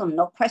just told them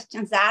no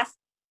questions asked.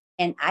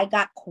 And I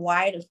got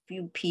quite a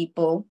few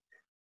people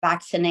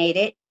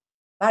vaccinated,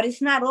 but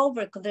it's not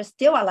over because there's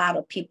still a lot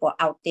of people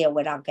out there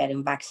without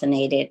getting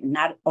vaccinated.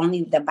 Not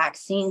only the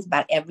vaccines,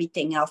 but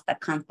everything else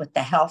that comes with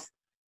health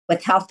and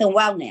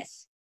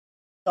wellness.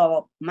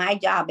 So my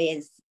job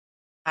is,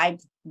 I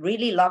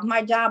really love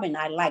my job, and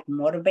I like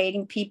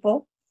motivating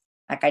people.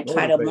 Like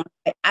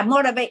I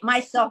motivate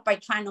myself by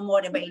trying to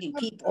motivate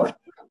people.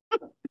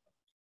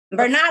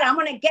 Bernard, I'm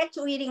going to get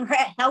you eating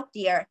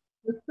healthier.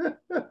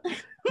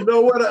 You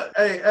know what?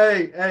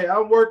 Hey,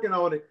 I'm working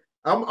on it.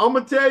 I'm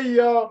going to tell you,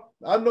 y'all,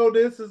 I know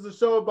this is a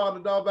show about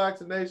adult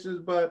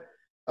vaccinations, but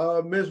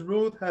Miss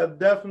Ruth has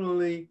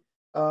definitely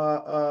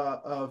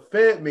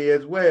fed me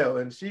as well.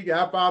 And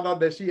I found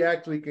out that she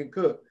actually can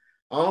cook.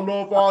 I don't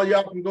know if all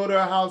y'all can go to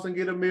her house and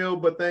get a meal,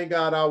 but thank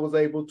God I was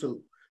able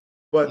to.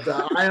 But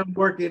I am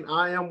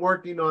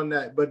working on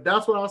that. But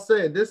that's what I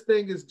said. This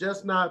thing is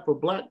just not for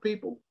Black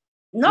people.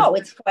 No,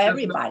 it's for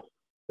everybody.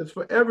 It's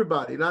for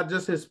everybody, not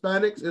just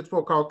Hispanics. It's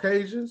for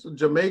Caucasians,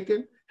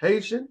 Jamaican,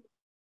 Haitian,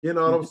 you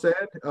know what I'm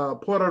saying?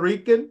 Puerto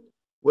Rican,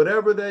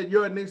 whatever that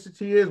your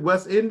ethnicity is,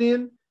 West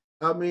Indian.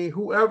 I mean,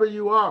 whoever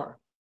you are,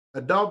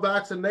 adult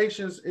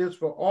vaccinations is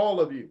for all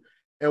of you.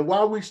 And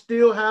while we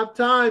still have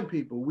time,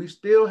 people, we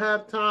still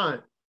have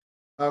time.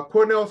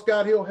 Cornell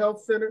Scott Hill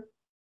Health Center,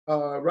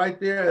 right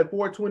there at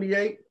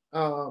 428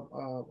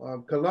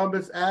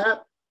 Columbus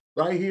Ave,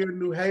 right here in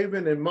New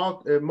Haven, and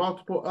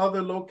multiple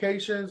other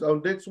locations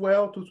on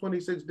Dixwell,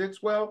 226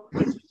 Dixwell,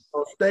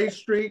 on State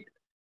Street,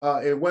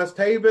 in West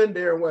Haven.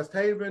 They're in West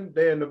Haven,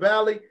 they're in the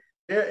Valley,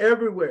 they're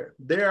everywhere.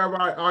 They are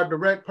our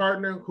direct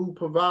partner who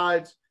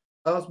provides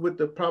us with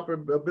the proper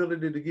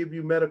ability to give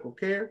you medical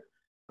care.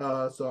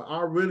 So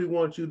I really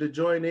want you to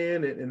join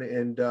in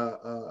and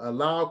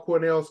allow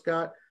Cornell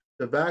Scott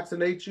to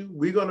vaccinate you.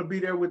 We're going to be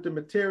there with the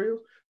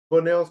materials.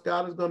 Cornell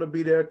Scott is going to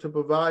be there to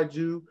provide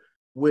you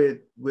with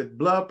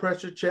blood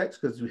pressure checks,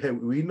 because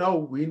we know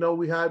we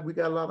got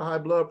a lot of high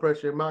blood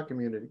pressure in my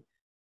community.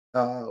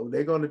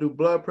 They're going to do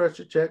blood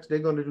pressure checks. They're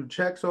going to do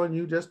checks on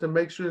you just to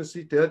make sure and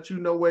see that you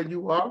know where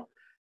you are.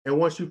 And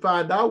once you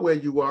find out where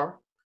you are,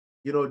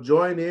 you know,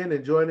 join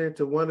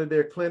into one of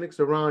their clinics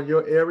around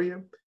your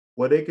area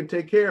where they can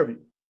take care of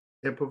you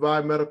and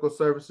provide medical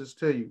services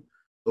to you.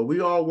 So we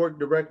all work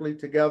directly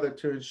together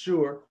to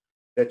ensure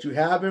that you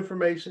have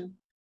information,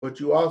 but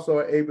you also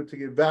are able to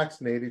get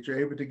vaccinated, you're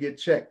able to get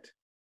checked,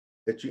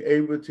 that you're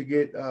able to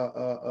get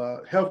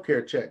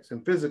healthcare checks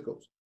and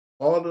physicals.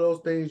 All of those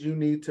things you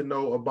need to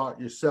know about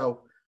yourself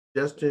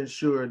just to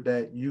ensure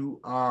that you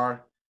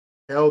are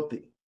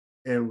healthy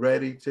and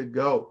ready to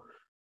go.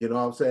 You know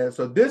what I'm saying?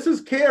 So this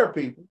is care,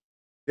 people.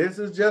 This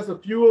is just a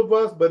few of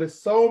us, but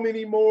it's so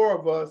many more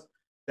of us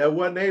that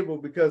wasn't able,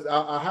 because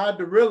I had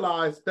to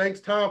realize,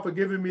 thanks Tom for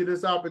giving me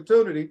this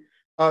opportunity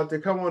to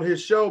come on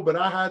his show, but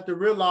I had to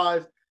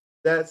realize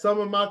that some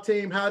of my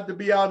team had to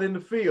be out in the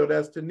field.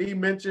 As Tani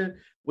mentioned,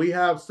 we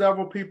have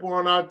several people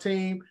on our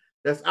team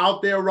that's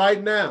out there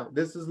right now.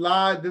 This is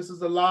live. This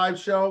is a live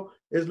show.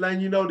 It's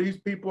letting you know these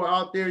people are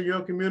out there in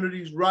your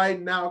communities right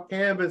now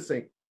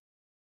canvassing.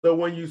 So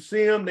when you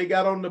see them, they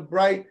got on the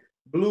bright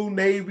blue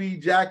navy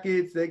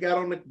jackets. They got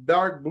on the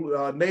dark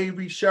blue,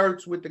 navy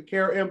shirts with the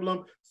CARE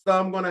emblem.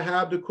 Some going to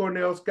have the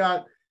Cornell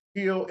Scott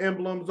Hill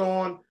emblems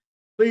on.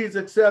 Please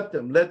accept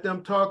them. Let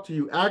them talk to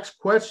you. Ask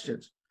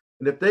questions.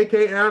 And if they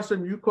can't answer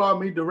them, you call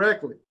me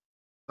directly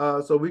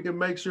so we can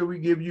make sure we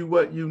give you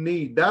what you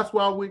need. That's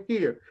why we're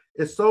here.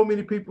 It's so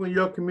many people in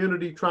your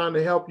community trying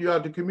to help you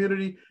out. The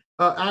Community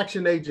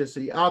Action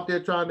Agency out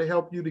there trying to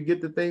help you to get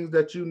the things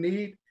that you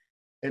need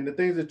and the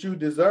things that you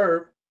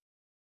deserve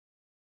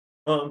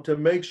to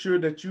make sure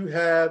that you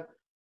have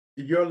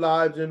your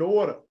lives in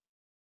order.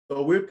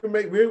 So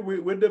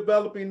we're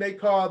developing, they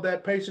call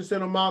that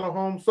patient-centered model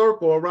home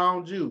circle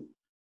around you.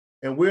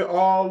 And we're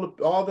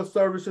all the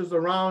services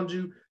around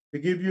you to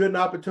give you an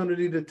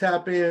opportunity to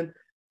tap in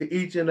to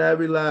each and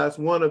every last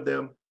one of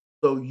them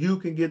so you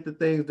can get the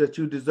things that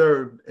you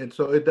deserve. And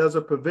so it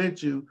doesn't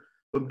prevent you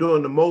from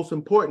doing the most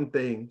important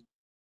thing,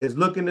 is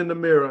looking in the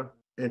mirror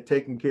and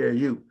taking care of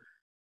you.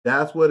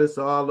 That's what it's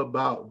all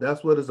about.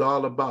 That's what it's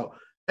all about.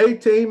 Hey,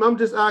 team, I'm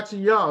just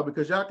asking y'all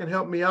because y'all can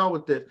help me out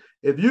with this.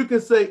 If you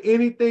can say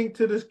anything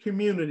to this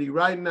community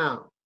right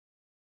now,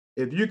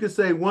 if you could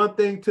say one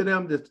thing to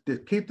them to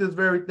keep this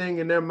very thing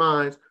in their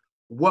minds,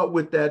 what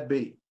would that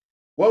be?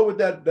 What would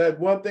that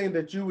one thing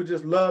that you would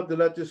just love to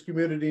let this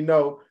community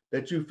know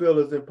that you feel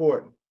is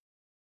important?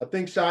 I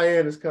think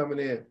Cheyenne is coming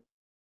in.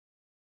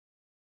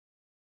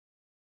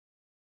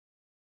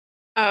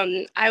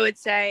 I would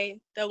say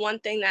the one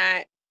thing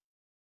that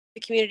the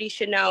community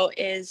should know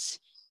is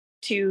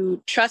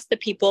to trust the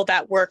people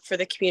that work for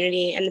the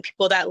community and the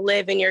people that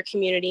live in your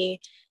community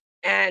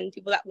and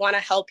people that want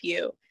to help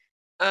you.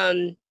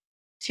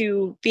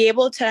 To be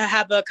able to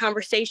have a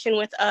conversation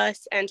with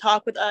us and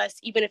talk with us,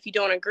 even if you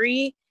don't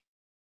agree,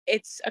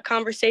 it's a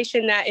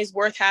conversation that is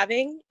worth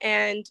having.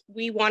 And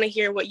we want to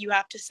hear what you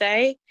have to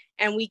say,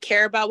 and we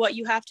care about what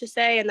you have to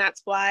say. And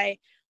that's why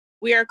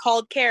we are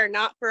called CARE,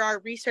 not for our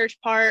research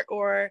part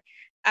or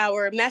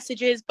our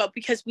messages, but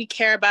because we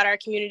care about our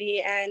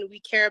community and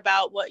we care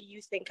about what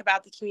you think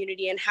about the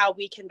community and how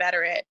we can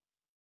better it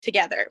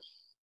together.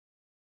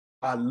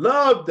 I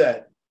love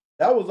that.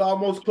 That was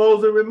almost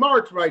closing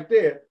remarks right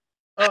there.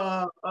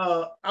 I'm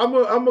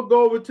gonna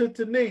go over to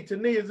Tani.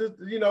 Tani, is this,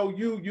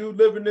 you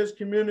live in this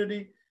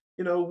community,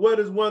 what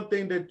is one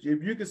thing that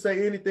if you could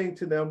say anything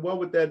to them, what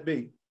would that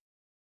be?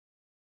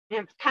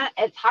 It's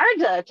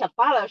hard to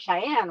follow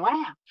Cheyenne.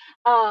 Wow.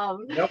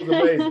 That was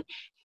amazing.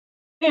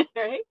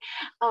 Right.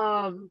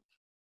 I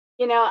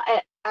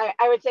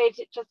would say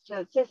just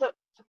to say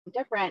something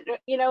different,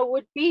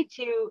 would be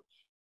to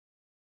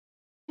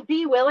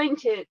be willing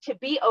to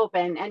be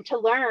open and to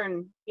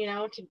learn,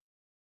 to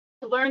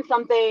learn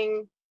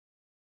something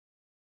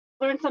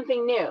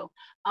new.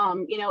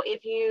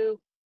 If you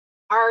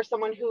are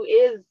someone who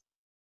is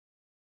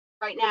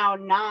right now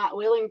not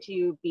willing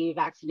to be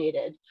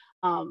vaccinated,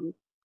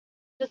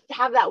 just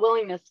have that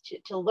willingness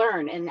to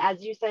learn. And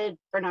as you said,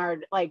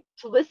 Bernard, like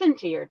to listen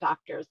to your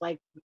doctors, like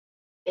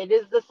it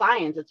is the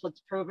science, it's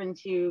what's proven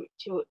to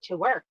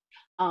work.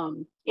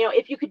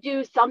 If you could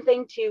do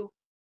something to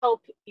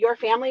help your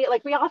family,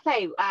 like we all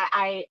say,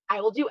 I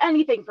will do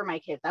anything for my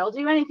kids, I will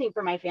do anything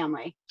for my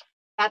family.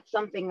 That's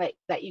something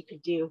that you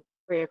could do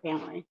for your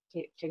family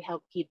to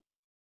help keep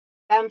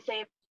them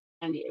safe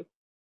and you.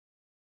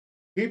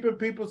 Keeping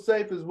people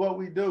safe is what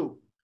we do.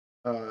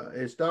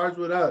 It starts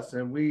with us,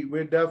 and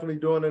we're definitely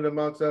doing it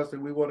amongst us,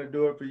 and we want to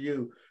do it for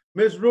you.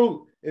 Ms.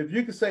 Ruth, if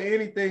you could say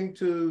anything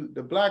to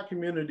the Black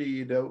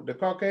community, the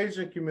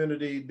Caucasian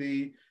community,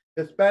 the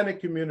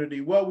Hispanic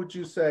community, what would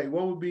you say?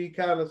 What would be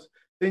kind of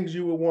things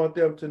you would want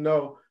them to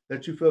know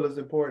that you feel is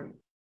important?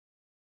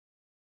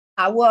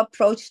 I will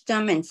approach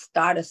them and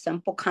start a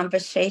simple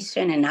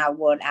conversation, and I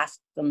would ask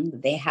them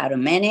if they had a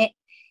minute,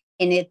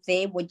 and if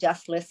they would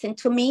just listen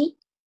to me,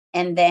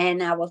 and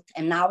then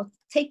I'll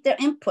take their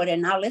input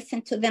and I'll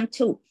listen to them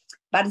too.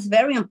 But it's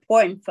very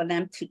important for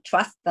them to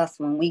trust us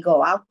when we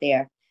go out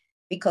there,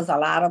 because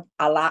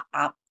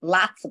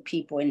lots of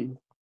people in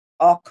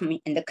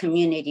the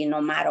community,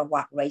 no matter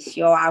what race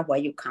you are, where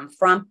you come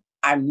from,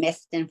 are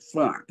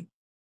misinformed.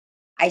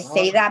 I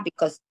say that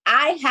because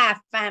I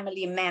have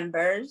family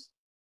members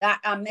that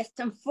are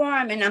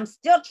misinformed, and I'm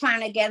still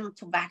trying to get them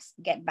to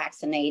get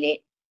vaccinated.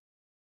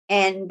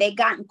 And they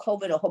gotten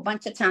COVID a whole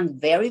bunch of times,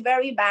 very,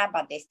 very bad,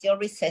 but they're still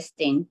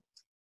resisting.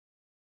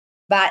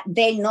 But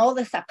they know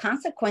there's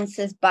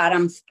consequences, but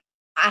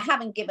I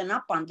haven't given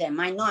up on them.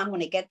 I know I'm going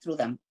to get through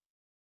them.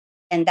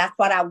 And that's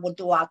what I would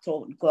do.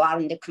 Go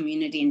out in the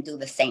community and do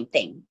the same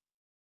thing.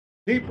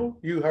 People,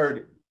 you heard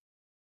it.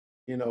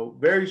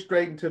 Very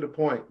straight and to the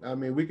point. I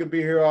mean, we could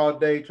be here all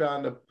day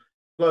trying to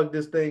plug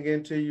this thing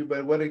into you,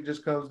 but what it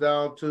just comes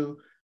down to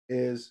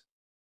is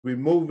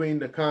removing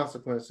the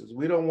consequences.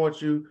 We don't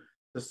want you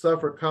to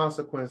suffer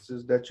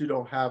consequences that you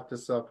don't have to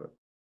suffer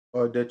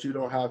or that you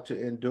don't have to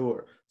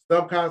endure.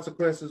 Some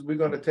consequences we're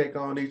going to take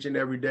on each and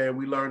every day, and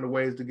we learn the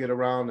ways to get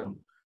around them.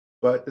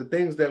 But the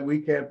things that we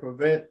can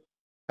prevent,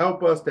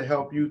 help us to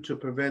help you to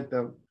prevent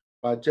them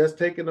by just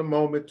taking a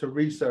moment to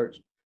research.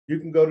 You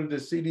can go to the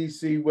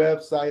CDC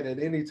website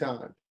at any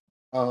time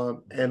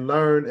and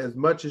learn as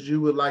much as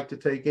you would like to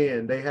take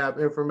in. They have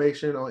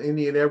information on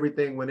any and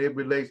everything when it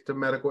relates to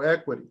medical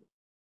equity.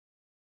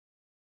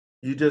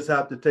 You just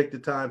have to take the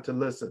time to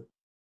listen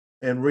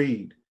and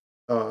read.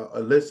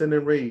 Listen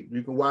and read.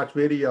 You can watch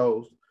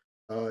videos.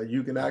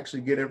 You can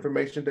actually get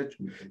information that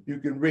you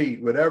can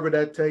read. Whatever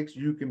that takes,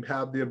 you can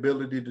have the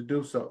ability to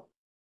do so.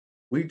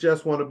 We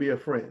just want to be a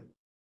friend.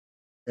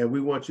 And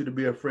we want you to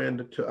be a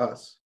friend to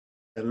us.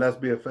 And let's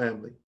be a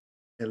family.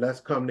 And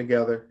let's come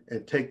together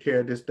and take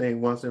care of this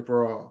thing once and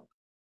for all.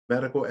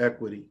 Medical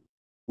equity.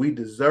 We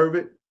deserve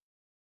it.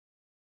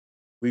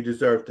 We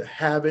deserve to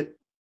have it.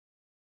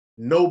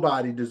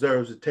 Nobody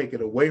deserves to take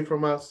it away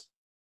from us.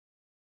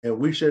 And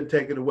we shouldn't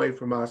take it away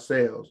from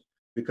ourselves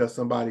because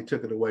somebody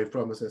took it away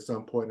from us at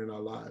some point in our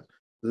lives.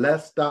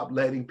 Let's stop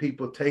letting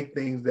people take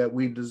things that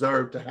we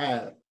deserve to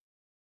have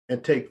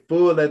and take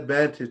full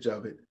advantage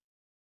of it,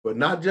 but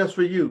not just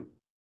for you,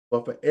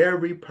 but for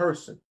every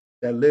person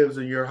that lives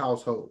in your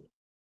household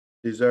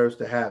deserves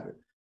to have it.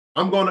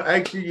 I'm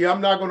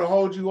not going to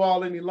hold you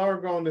all any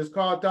longer on this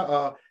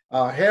call.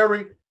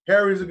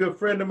 Harry's a good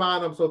friend of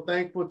mine. I'm so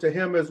thankful to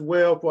him as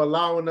well for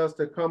allowing us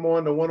to come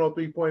on to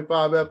 103.5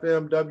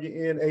 FM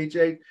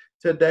WNHH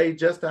today,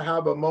 just to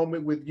have a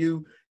moment with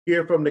you,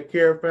 hear from the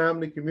CARE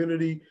Family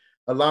Community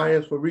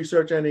Alliance for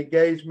Research and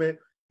Engagement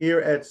here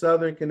at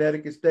Southern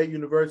Connecticut State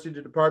University,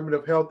 the Department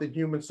of Health and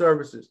Human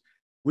Services.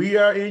 We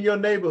are in your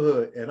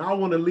neighborhood, and I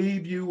want to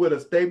leave you with a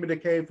statement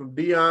that came from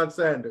Deion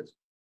Sanders.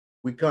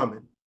 We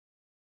coming.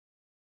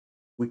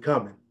 We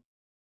coming.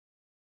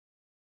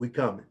 We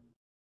coming.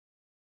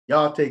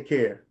 Y'all take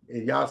care,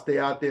 and y'all stay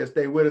out there,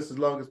 stay with us as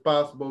long as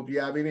possible. If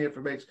you have any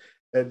information,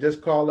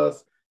 just call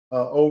us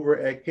over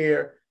at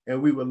CARE,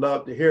 and we would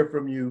love to hear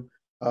from you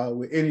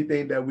with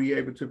anything that we're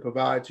able to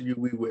provide to you,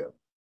 we will.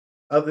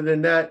 Other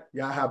than that,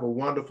 y'all have a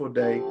wonderful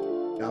day.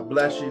 God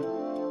bless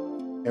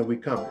you, and we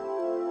coming.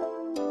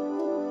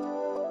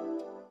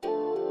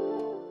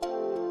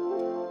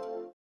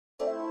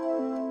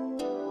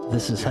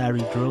 This is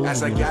Harry Drove.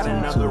 As I got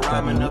another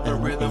rhyme, another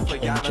rhythm for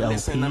y'all to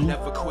listen. I'm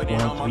never quitting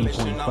on my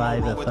mission.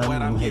 I'm roll with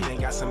what I'm giving.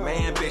 Got some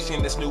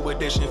ambition, this new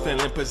edition,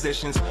 filling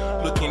positions.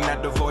 Looking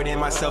at the void in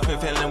myself and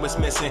feeling what's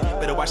missing.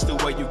 Better watch the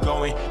way you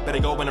going, better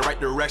go in the right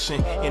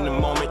direction. In the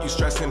moment you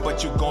stressing,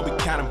 but you gon'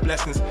 be counting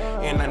blessings.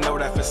 And I know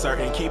that for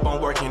certain. Keep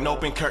on working,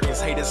 open curtains.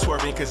 Haters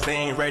swerving, cause they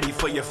ain't ready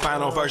for your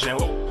final version.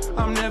 Whoa.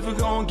 I'm never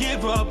gonna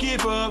give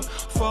up.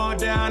 Fall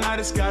down, I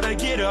just gotta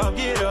get up.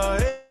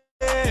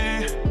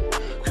 Hey.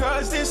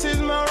 Cause this is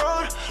my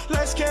road,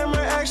 lights,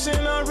 camera,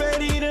 action, I'm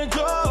ready to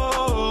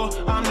go.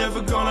 I'm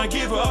never gonna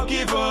give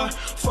up.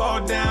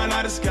 Fall down,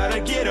 I just gotta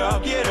get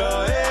up.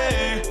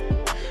 Hey.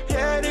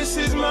 Yeah, this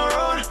is my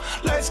road,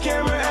 lights,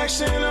 camera,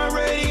 action, I'm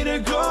ready to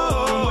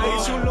go.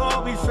 Way too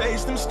long, we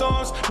faced them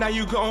storms. Now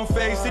you gon'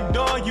 face the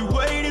dawn you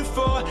waited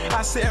for.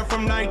 I said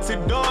from night to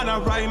dawn, I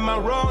right my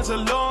wrongs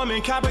alone.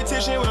 In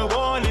competition with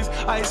warnings,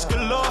 ice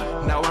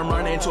galore. Now I'm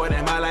running toward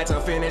it, my lights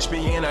unfinished,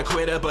 being a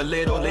quitter. But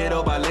little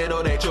by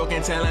little, they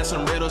joking, telling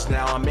some riddles.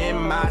 Now I'm in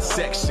my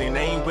section,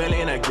 ain't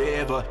willing to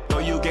give up. Know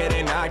you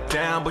getting knocked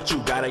down, but you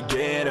gotta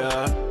get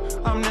up.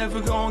 I'm never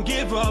gonna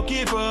give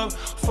up.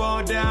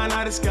 Fall down,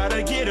 I just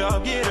gotta get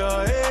up.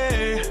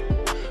 Hey.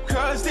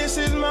 Cause this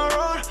is my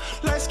road,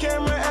 lights,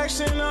 camera,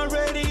 action, I'm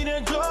ready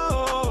to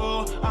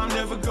go. I'm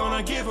never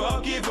gonna give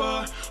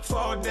up.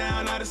 Fall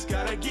down, I just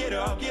gotta get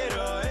up.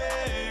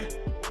 Hey.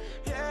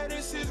 Yeah,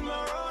 this is my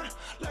road,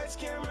 lights,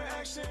 camera,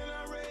 action,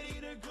 I'm ready.